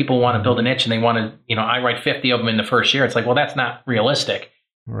think that people want to build a niche and they want to, I write 50 of them in the first year. It's like, well, that's not realistic.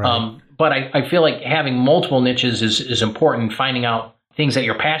 Right. But I feel like having multiple niches is important. Finding out things that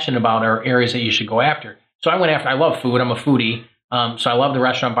you're passionate about are areas that you should go after. So I love food. I'm a foodie. So I love the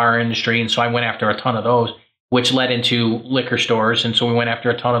restaurant bar industry. And so I went after a ton of those, which led into liquor stores. And so we went after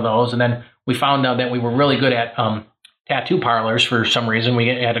a ton of those. And then we found out that we were really good at tattoo parlors for some reason. We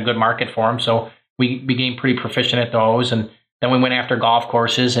had a good market for them. So we became pretty proficient at those. And then we went after golf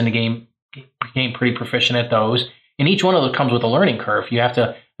courses and became pretty proficient at those. And each one of those comes with a learning curve. You have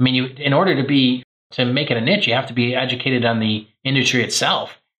to, in order to make it a niche, you have to be educated on the industry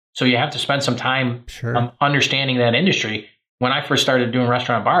itself. So you have to spend some time understanding that industry. When I first started doing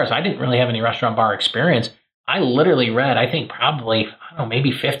restaurant bars, I didn't really have any restaurant bar experience. I literally read, I think probably,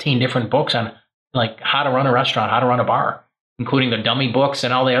 maybe 15 different books on like how to run a restaurant, how to run a bar, including the dummy books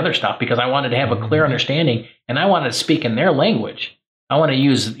and all the other stuff, because I wanted to have a clear understanding and I wanted to speak in their language. I want to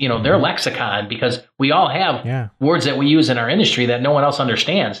use, their lexicon, because we all have words that we use in our industry that no one else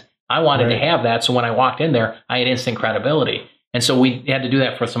understands. I wanted to have that. So when I walked in there, I had instant credibility. And so we had to do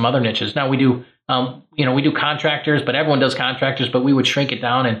that for some other niches. Now we do, we do contractors, but everyone does contractors, but we would shrink it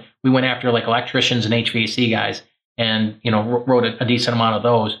down and we went after like electricians and HVAC guys and, wrote a decent amount of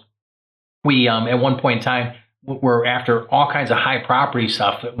those. We, at one point in time, were after all kinds of high property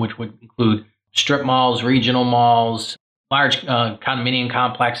stuff, which would include strip malls, regional malls, large condominium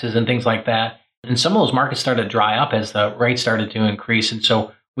complexes and things like that. And some of those markets started to dry up as the rates started to increase. And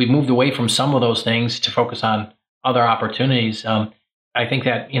so we moved away from some of those things to focus on other opportunities. I think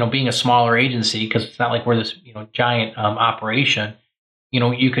that, being a smaller agency, because it's not like we're this, giant operation,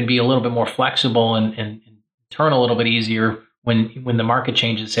 you can be a little bit more flexible and turn a little bit easier when the market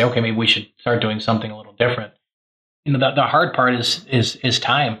changes. Say, okay, maybe we should start doing something a little different. The hard part is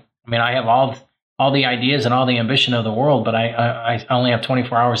time. I mean, I have all the ideas and all the ambition of the world, but I only have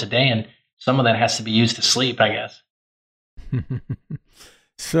 24 hours a day, and some of that has to be used to sleep, I guess.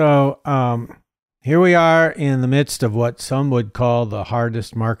 So here we are in the midst of what some would call the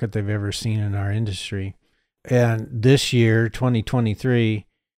hardest market they've ever seen in our industry. And this year, 2023,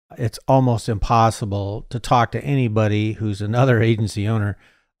 it's almost impossible to talk to anybody who's another agency owner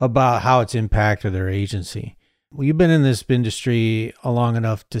about how it's impacted their agency. Well, you've been in this industry long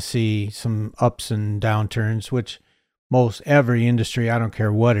enough to see some ups and downturns, which most every industry, I don't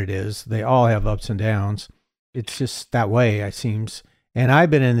care what it is, they all have ups and downs. It's just that way, it seems. And I've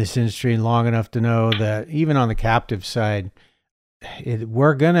been in this industry long enough to know that even on the captive side,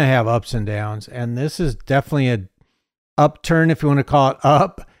 we're going to have ups and downs. And this is definitely a upturn, if you want to call it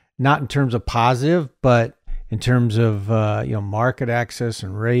up, not in terms of positive, but in terms of market access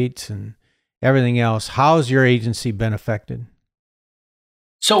and rates and everything else. How's your agency been affected?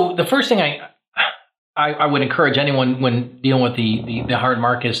 So the first thing I would encourage anyone when dealing with the hard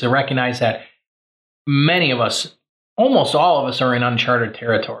market is to recognize that many of us, almost all of us, are in uncharted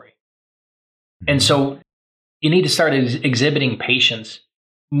territory. And so you need to start exhibiting patience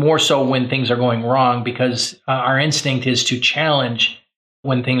more so when things are going wrong, because our instinct is to challenge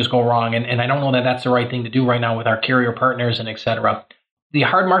when things go wrong. And I don't know that that's the right thing to do right now with our carrier partners and et cetera. The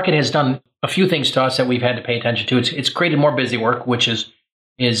hard market has done a few things to us that we've had to pay attention to. It's created more busy work, which is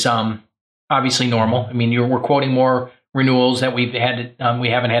obviously normal. I mean, we're quoting more renewals that we haven't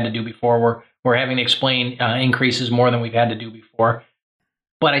had to do before. We're having to explain increases more than we've had to do before.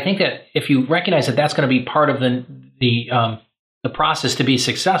 But I think that if you recognize that that's going to be part of the process to be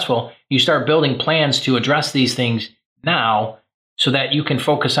successful, you start building plans to address these things now so that you can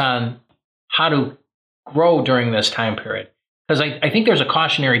focus on how to grow during this time period. Because I think there's a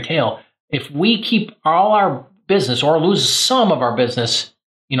cautionary tale. If we keep all our business or lose some of our business,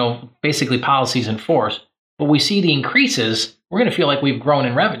 basically policies in force, but we see the increases, we're going to feel like we've grown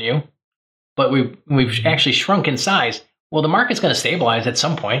in revenue, but we've actually shrunk in size. Well, the market's going to stabilize at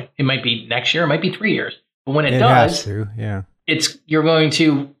some point. It might be next year, it might be 3 years. But when it does, has to, yeah. You're going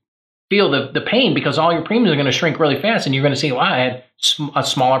to feel the pain, because all your premiums are going to shrink really fast, and you're going to see, I had a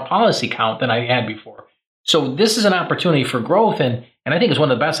smaller policy count than I had before. So this is an opportunity for growth, and I think it's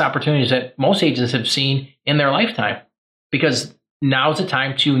one of the best opportunities that most agents have seen in their lifetime, because now is the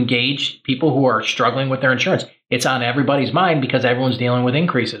time to engage people who are struggling with their insurance. It's on everybody's mind because everyone's dealing with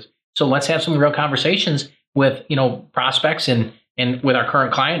increases. So let's have some real conversations with prospects and with our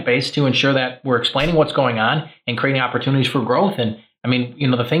current client base to ensure that we're explaining what's going on and creating opportunities for growth. And I mean,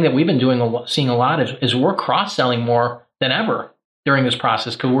 the thing that we've been seeing a lot is we're cross-selling more than ever during this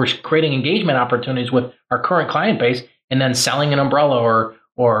process, because we're creating engagement opportunities with our current client base, and then selling an umbrella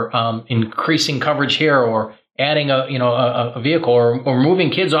or increasing coverage here, or adding a vehicle, or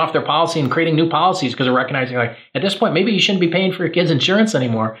moving kids off their policy and creating new policies, because they're recognizing, like, at this point, maybe you shouldn't be paying for your kids' insurance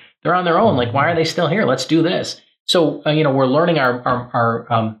anymore. They're on their own. Like, why are they still here? Let's do this. So we're learning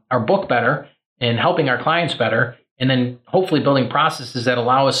our book better and helping our clients better, and then hopefully building processes that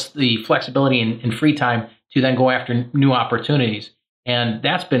allow us the flexibility and free time to then go after new opportunities. And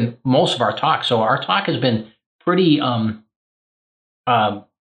that's been most of our talk. So our talk has been pretty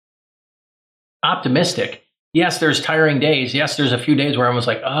optimistic. Yes, there's tiring days. Yes, there's a few days where everyone's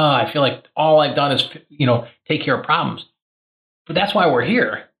like, I feel like all I've done is, take care of problems. But that's why we're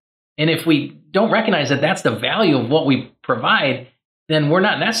here. And if we don't recognize that that's the value of what we provide, then we're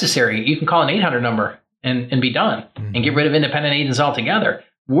not necessary. You can call an 800 number and be done, and get rid of independent agents altogether.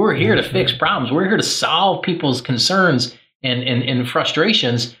 We're here to fix problems. We're here to solve people's concerns and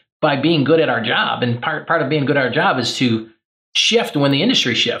frustrations by being good at our job. And part of being good at our job is to shift when the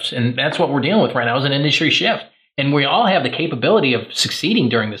industry shifts. And that's what we're dealing with right now, is an industry shift. And we all have the capability of succeeding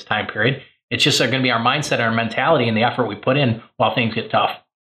during this time period. It's just going to be our mindset, our mentality, and the effort we put in while things get tough.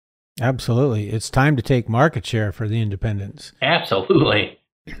 Absolutely. It's time to take market share for the independents. Absolutely.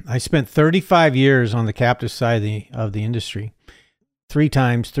 I spent 35 years on the captive side of the industry. 3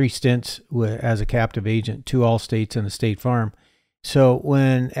 stints as a captive agent, 2 Allstates and a State Farm. So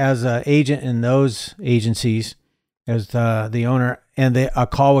when, as an agent in those agencies, as the owner, and a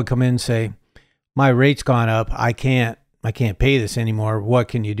call would come in and say, my rate's gone up, I can't pay this anymore, what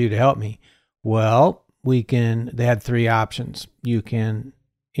can you do to help me? Well, they had 3 options. You can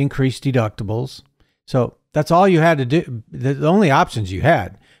increase deductibles. So that's all you had to do. The only options you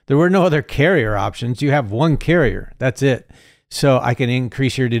had. There were no other carrier options. You have one carrier. That's it. So I can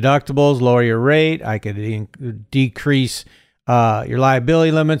increase your deductibles, lower your rate. I could decrease your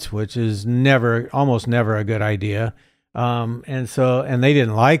liability limits, which is almost never a good idea. And they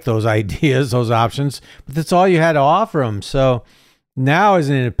didn't like those ideas, those options, but that's all you had to offer them. So now as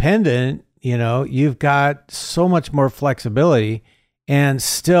an independent, you've got so much more flexibility, and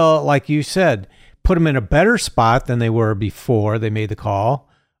still, like you said, put them in a better spot than they were before they made the call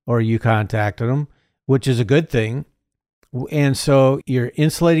or you contacted them, which is a good thing. And so you're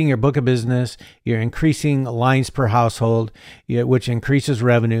insulating your book of business, you're increasing lines per household, which increases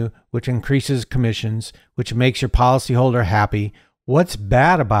revenue, which increases commissions, which makes your policyholder happy. What's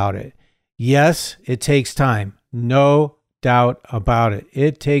bad about it? Yes, it takes time. No doubt about it.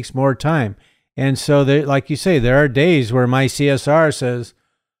 It takes more time. And so, like you say, there are days where my CSR says,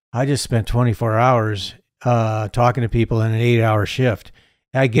 I just spent 24 hours talking to people in an 8-hour shift.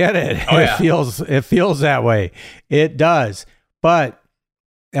 I get it. Oh, yeah. It feels that way. It does. But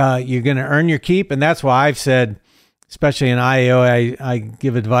you're going to earn your keep. And that's why I've said, especially in IAO, I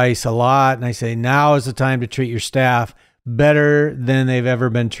give advice a lot. And I say, now is the time to treat your staff better than they've ever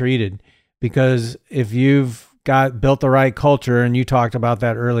been treated. Because if you've built the right culture, and you talked about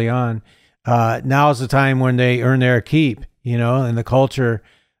that early on, now is the time when they earn their keep, and the culture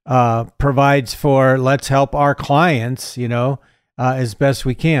provides for, let's help our clients, as best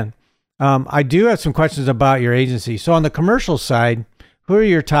we can. I do have some questions about your agency. So on the commercial side, who are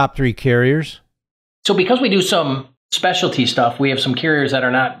your top 3 carriers? So because we do some specialty stuff, we have some carriers that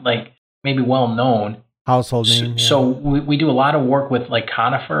are not like maybe well known. Household name. So we do a lot of work with like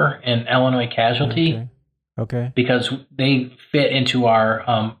Conifer and Illinois Casualty. Okay. Because they fit into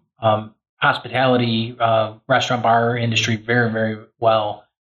our hospitality, restaurant, bar industry very, very well.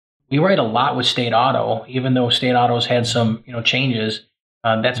 We write a lot with State Auto, even though State Auto's had some, changes.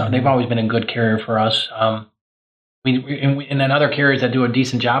 They've always been a good carrier for us. And then other carriers that do a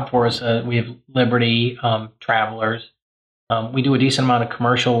decent job for us, we have Liberty, Travelers. We do a decent amount of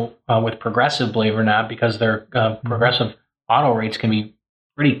commercial with Progressive, believe it or not, because their Progressive auto rates can be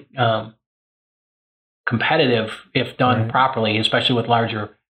pretty competitive if done properly, especially with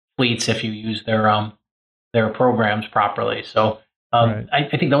larger fleets if you use their programs properly. So. I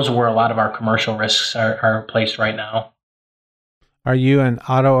think those are where a lot of our commercial risks are placed right now. Are you an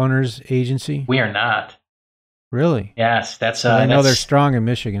auto owners agency? We are not. Really? Yes, that's. I know they're strong in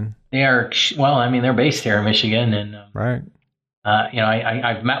Michigan. They are. Well, I mean, they're based here in Michigan, and right.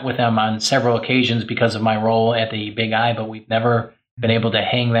 I've met with them on several occasions because of my role at the Big I, but we've never been able to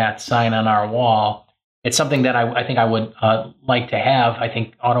hang that sign on our wall. It's something that I think I would like to have. I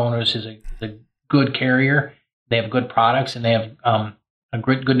think Auto Owners is a good carrier. They have good products, and they have a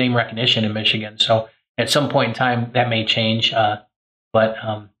good name recognition in Michigan. So at some point in time, that may change. But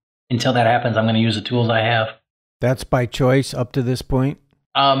until that happens, I'm going to use the tools I have. That's by choice up to this point?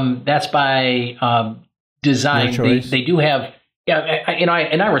 That's by design. They do have,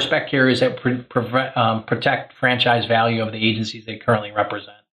 I respect carriers that protect franchise value of the agencies they currently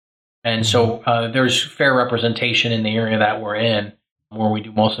represent. And so there's fair representation in the area that we're in, where we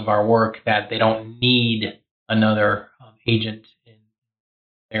do most of our work, that they don't need another agent in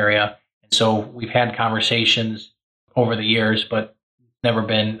the area. And so we've had conversations over the years, but never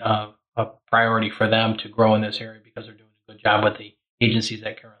been a priority for them to grow in this area because they're doing a good job with the agencies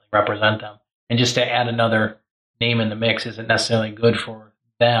that currently represent them. And just to add another name in the mix isn't necessarily good for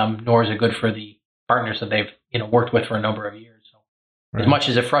them, nor is it good for the partners that they've worked with for a number of years. So as much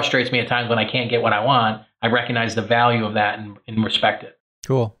as it frustrates me at times when I can't get what I want, I recognize the value of that and respect it.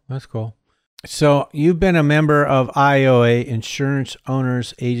 Cool. That's cool. So you've been a member of IOA, Insurance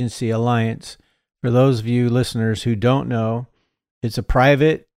Owners Agency Alliance. For those of you listeners who don't know, it's a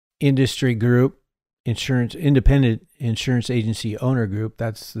private industry group, independent insurance agency owner group.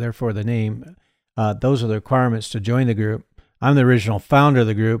 That's therefore the name. Those are the requirements to join the group. I'm the original founder of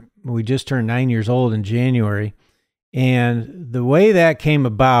the group. We just turned 9 years old in January. And the way that came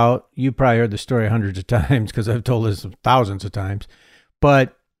about, you probably heard the story hundreds of times because I've told this thousands of times,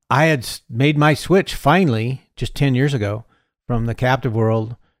 but I had made my switch finally just 10 years ago from the captive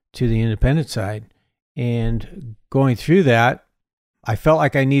world to the independent side. And going through that, I felt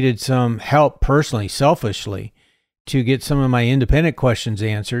like I needed some help personally, selfishly, to get some of my independent questions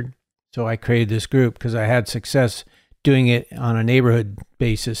answered. So I created this group because I had success doing it on a neighborhood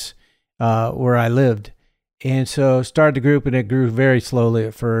basis where I lived. And so started the group, and it grew very slowly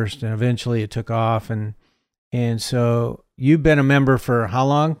at first, and eventually it took off. And so you've been a member for how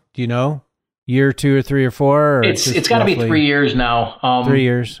long? Do you know? Year, 2 or 3 or 4? Or it's got to be 3 years now. 3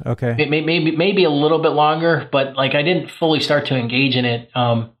 years, okay. Maybe a little bit longer, but like I didn't fully start to engage in it.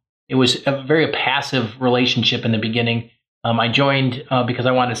 It was a very passive relationship in the beginning. I joined because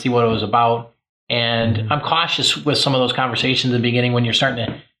I wanted to see what it was about. And I'm cautious with some of those conversations in the beginning when you're starting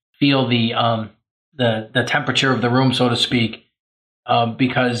to feel the temperature of the room, so to speak,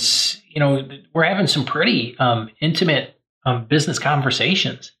 because we're having some pretty intimate business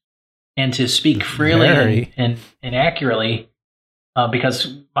conversations, and to speak freely and accurately,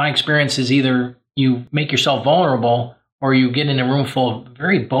 because my experience is either you make yourself vulnerable or you get in a room full of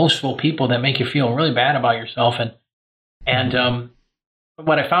very boastful people that make you feel really bad about yourself. And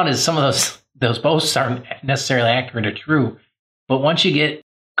what I found is some of those boasts aren't necessarily accurate or true. But once you get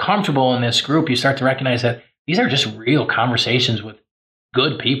comfortable in this group, you start to recognize that these are just real conversations with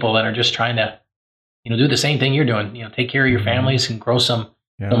good people that are just trying to, do the same thing you're doing. Take care of your families and grow some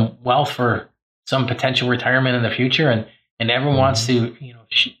wealth for some potential retirement in the future. And everyone wants to,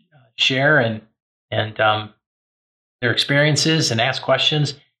 share and their experiences and ask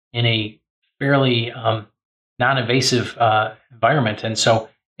questions in a fairly non-invasive environment. And so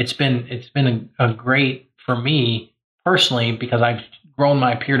it's been a great for me personally, because I've grown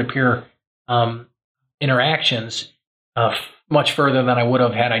my peer-to-peer interactions much further than I would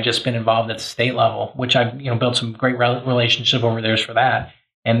have had I just been involved at the state level, which I've built some great relationship over there for that,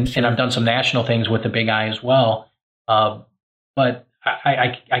 and I've done some national things with the Big I as well. But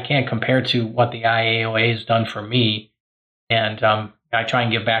I can't compare to what the IAOA has done for me, and I try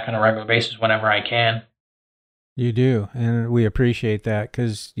and give back on a regular basis whenever I can. You do, and we appreciate that,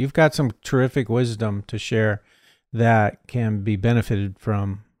 because you've got some terrific wisdom to share that can be benefited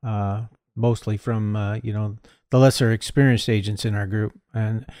from, mostly from, the lesser experienced agents in our group.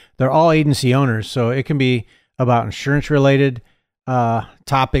 And they're all agency owners, so it can be about insurance-related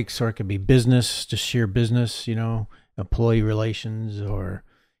topics, or it could be business, just sheer business, employee relations or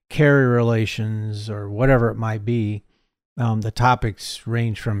carrier relations or whatever it might be. The topics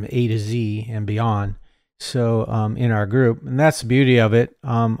range from A to Z and beyond. So in our group, and that's the beauty of it.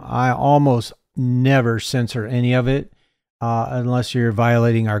 I almost never censor any of it unless you're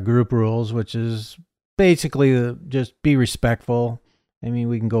violating our group rules, which is basically just be respectful. I mean,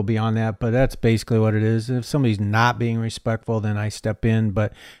 we can go beyond that, but that's basically what it is. If somebody's not being respectful, then I step in,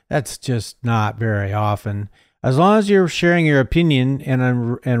 but that's just not very often. As long as you're sharing your opinion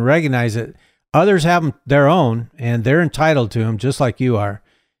and recognize that others have their own and they're entitled to them just like you are.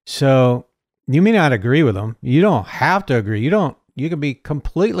 So you may not agree with them. You don't have to agree. You can be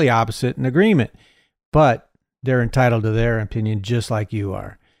completely opposite in agreement, but they're entitled to their opinion just like you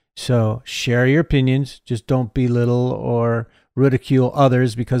are. So share your opinions. Just don't belittle or ridicule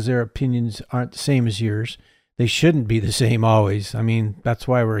others because their opinions aren't the same as yours. They shouldn't be the same always. I mean, that's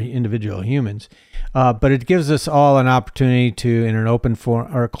why we're individual humans. But it gives us all an opportunity to, in an open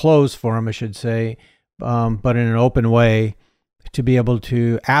forum, or a closed forum, I should say, but in an open way, to be able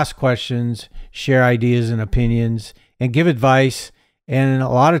to ask questions, share ideas and opinions, and give advice. And a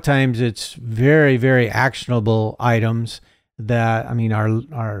lot of times it's very, very actionable items that, I mean,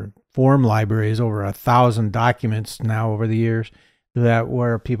 our form library is over 1,000 documents now over the years, that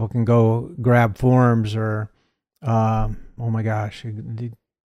where people can go grab forms or, oh my gosh,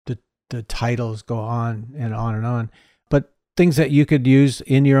 the titles go on and on and on. But things that you could use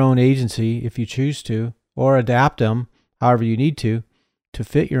in your own agency if you choose to, or adapt them however you need to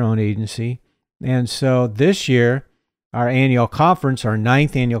fit your own agency. And so this year, our annual conference, our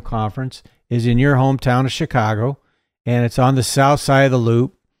 9th annual conference, is in your hometown of Chicago, and it's on the south side of the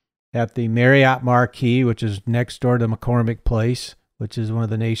Loop at the Marriott Marquis, which is next door to McCormick Place, which is one of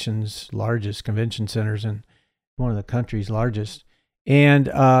the nation's largest convention centers and one of the country's largest. And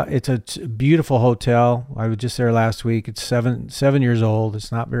it's a beautiful hotel. I was just there last week. It's seven years old.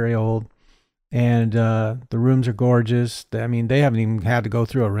 It's not very old. And the rooms are gorgeous. I mean, they haven't even had to go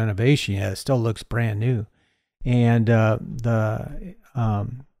through a renovation yet. It still looks brand new. And the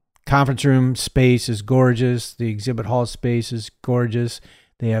conference room space is gorgeous. The exhibit hall space is gorgeous.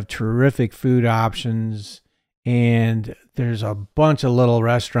 They have terrific food options. And there's a bunch of little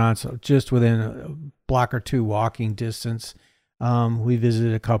restaurants just within a block or two walking distance. We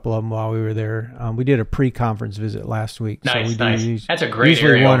visited a couple of them while we were there. We did a pre-conference visit last week. Nice, so nice. That's a great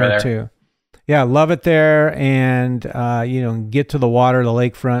usually area one over or there. two. Yeah, love it there. And, get to the water, the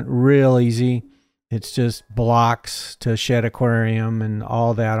lakefront, real easy. It's just blocks to Shed Aquarium and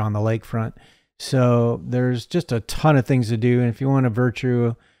all that on the lakefront. So there's just a ton of things to do. And if you want to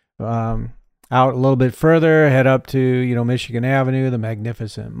venture out a little bit further, head up to, Michigan Avenue, the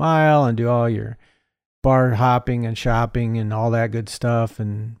Magnificent Mile, and do all your bar hopping and shopping and all that good stuff,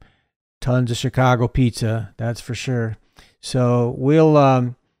 and tons of Chicago pizza, that's for sure. So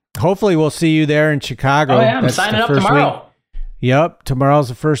we'll hopefully we'll see you there in Chicago. Oh yeah, I'm That's signing the up first tomorrow. week. Yep, tomorrow's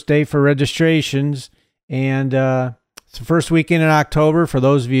the first day for registrations, and It's the first weekend in October. For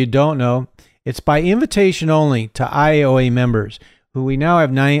those of you who don't know, it's by invitation only to IAOA members, who we now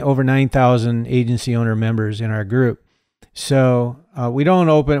have over 9,000 agency owner members in our group. So we don't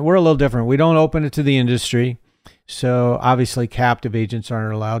open, we're a little different. We don't open it to the industry. So obviously captive agents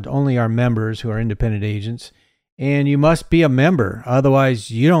aren't allowed, only our members who are independent agents. And you must be a member,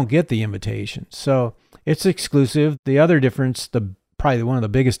 otherwise you don't get the invitation. So it's exclusive. The other difference, probably one of the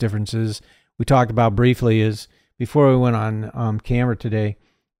biggest differences we talked about briefly is, before we went on camera today,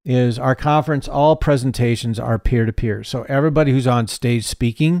 is our conference, all presentations are peer-to-peer. So everybody who's on stage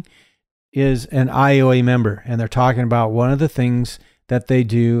speaking is an IOA member, and they're talking about one of the things that they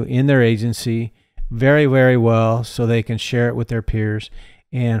do in their agency very, very well, so they can share it with their peers.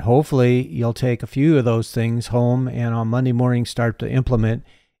 And hopefully you'll take a few of those things home and on Monday morning start to implement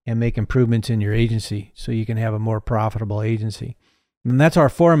and make improvements in your agency so you can have a more profitable agency. And that's our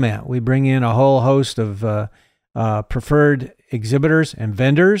format. We bring in a whole host of preferred exhibitors and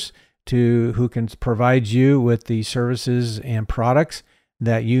vendors who can provide you with the services and products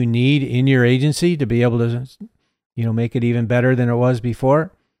that you need in your agency to be able to, make it even better than it was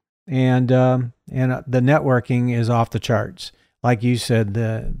before. And the networking is off the charts. Like you said,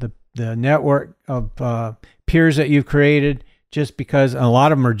 the network of peers that you've created, just because a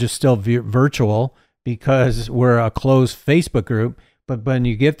lot of them are just still virtual because we're a closed Facebook group. But when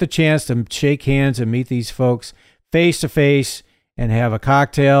you get the chance to shake hands and meet these folks face to face and have a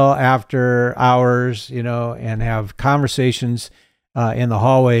cocktail after hours, and have conversations in the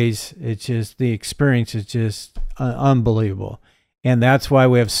hallways, it's just, the experience is just unbelievable. And that's why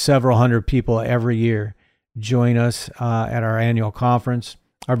we have several hundred people every year join us at our annual conference.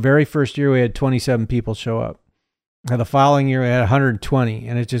 Our very first year, we had 27 people show up. And the following year, we had 120,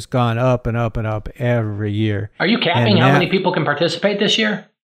 and it's just gone up and up and up every year. Are you capping how many people can participate this year?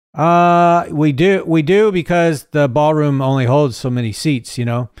 We do because the ballroom only holds so many seats,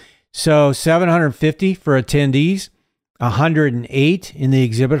 So 750 for attendees, 108 in the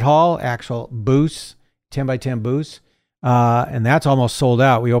exhibit hall, actual booths, 10 by 10 booths. And that's almost sold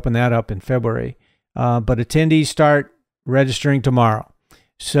out. We opened that up in February. But attendees start registering tomorrow.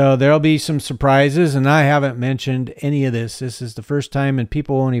 So there'll be some surprises, and I haven't mentioned any of this. This is the first time, and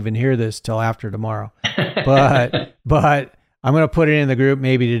people won't even hear this till after tomorrow. But I'm going to put it in the group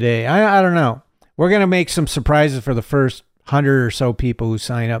maybe today. I don't know. We're going to make some surprises for the first 100 or so people who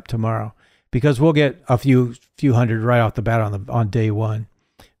sign up tomorrow, because we'll get a few hundred right off the bat on day one,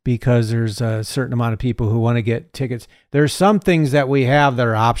 because there's a certain amount of people who want to get tickets. There's some things that we have that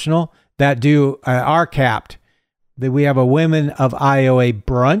are optional that are capped. That we have a Women of IOA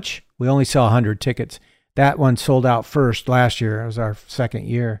brunch. We only sell 100 tickets. That one sold out first last year. It was our second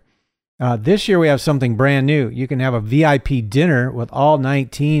year. This year we have something brand new. You can have a VIP dinner with all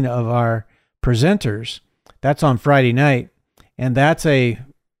 19 of our presenters. That's on Friday night, and that's a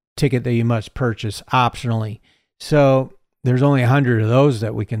ticket that you must purchase optionally. So there's only 100 of those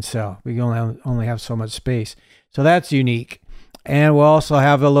that we can sell. We only have so much space. So that's unique. And we'll also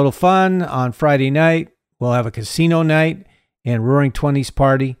have a little fun on Friday night. We'll have a casino night and Roaring 20s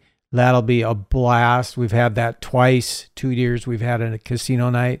party. That'll be a blast. We've had that twice, 2 years we've had a casino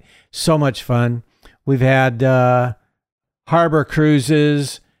night. So much fun. We've had harbor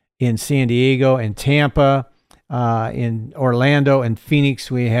cruises in San Diego and Tampa. In Orlando and Phoenix,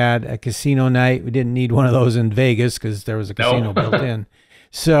 we had a casino night. We didn't need one of those in Vegas because there was a casino built in.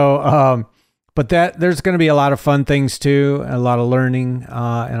 So, but there's going to be a lot of fun things too, a lot of learning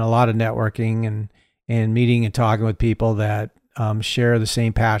and a lot of networking and meeting and talking with people that share the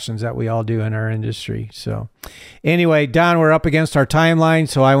same passions that we all do in our industry. So anyway, Don, we're up against our timeline.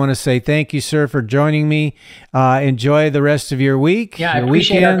 So I want to say thank you, sir, for joining me. Enjoy the rest of your week. Yeah, I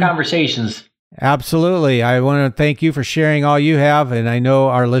appreciate our conversations. Absolutely. I want to thank you for sharing all you have, and I know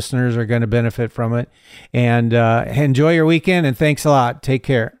our listeners are going to benefit from it. And enjoy your weekend, and thanks a lot. Take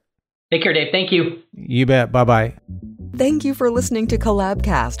care. Take care, Dave. Thank you. You bet. Bye-bye. Thank you for listening to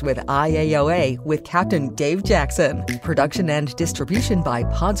Collabcast with IAOA with Captain Dave Jackson. Production and distribution by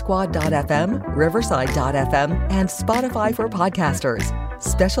Podsquad.fm, Riverside.fm, and Spotify for podcasters.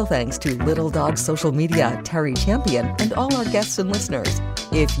 Special thanks to Little Dog Social Media, Terry Champion, and all our guests and listeners.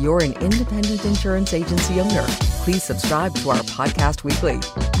 If you're an independent insurance agency owner, please subscribe to our podcast weekly.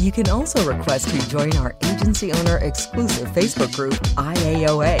 You can also request to join our agency owner exclusive Facebook group,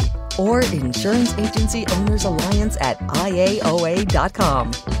 IAOA, or Insurance Agency Owners Alliance at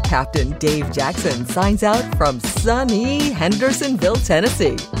IAOA.com. Captain Dave Jackson signs out from sunny Hendersonville,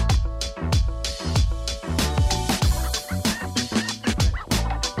 Tennessee.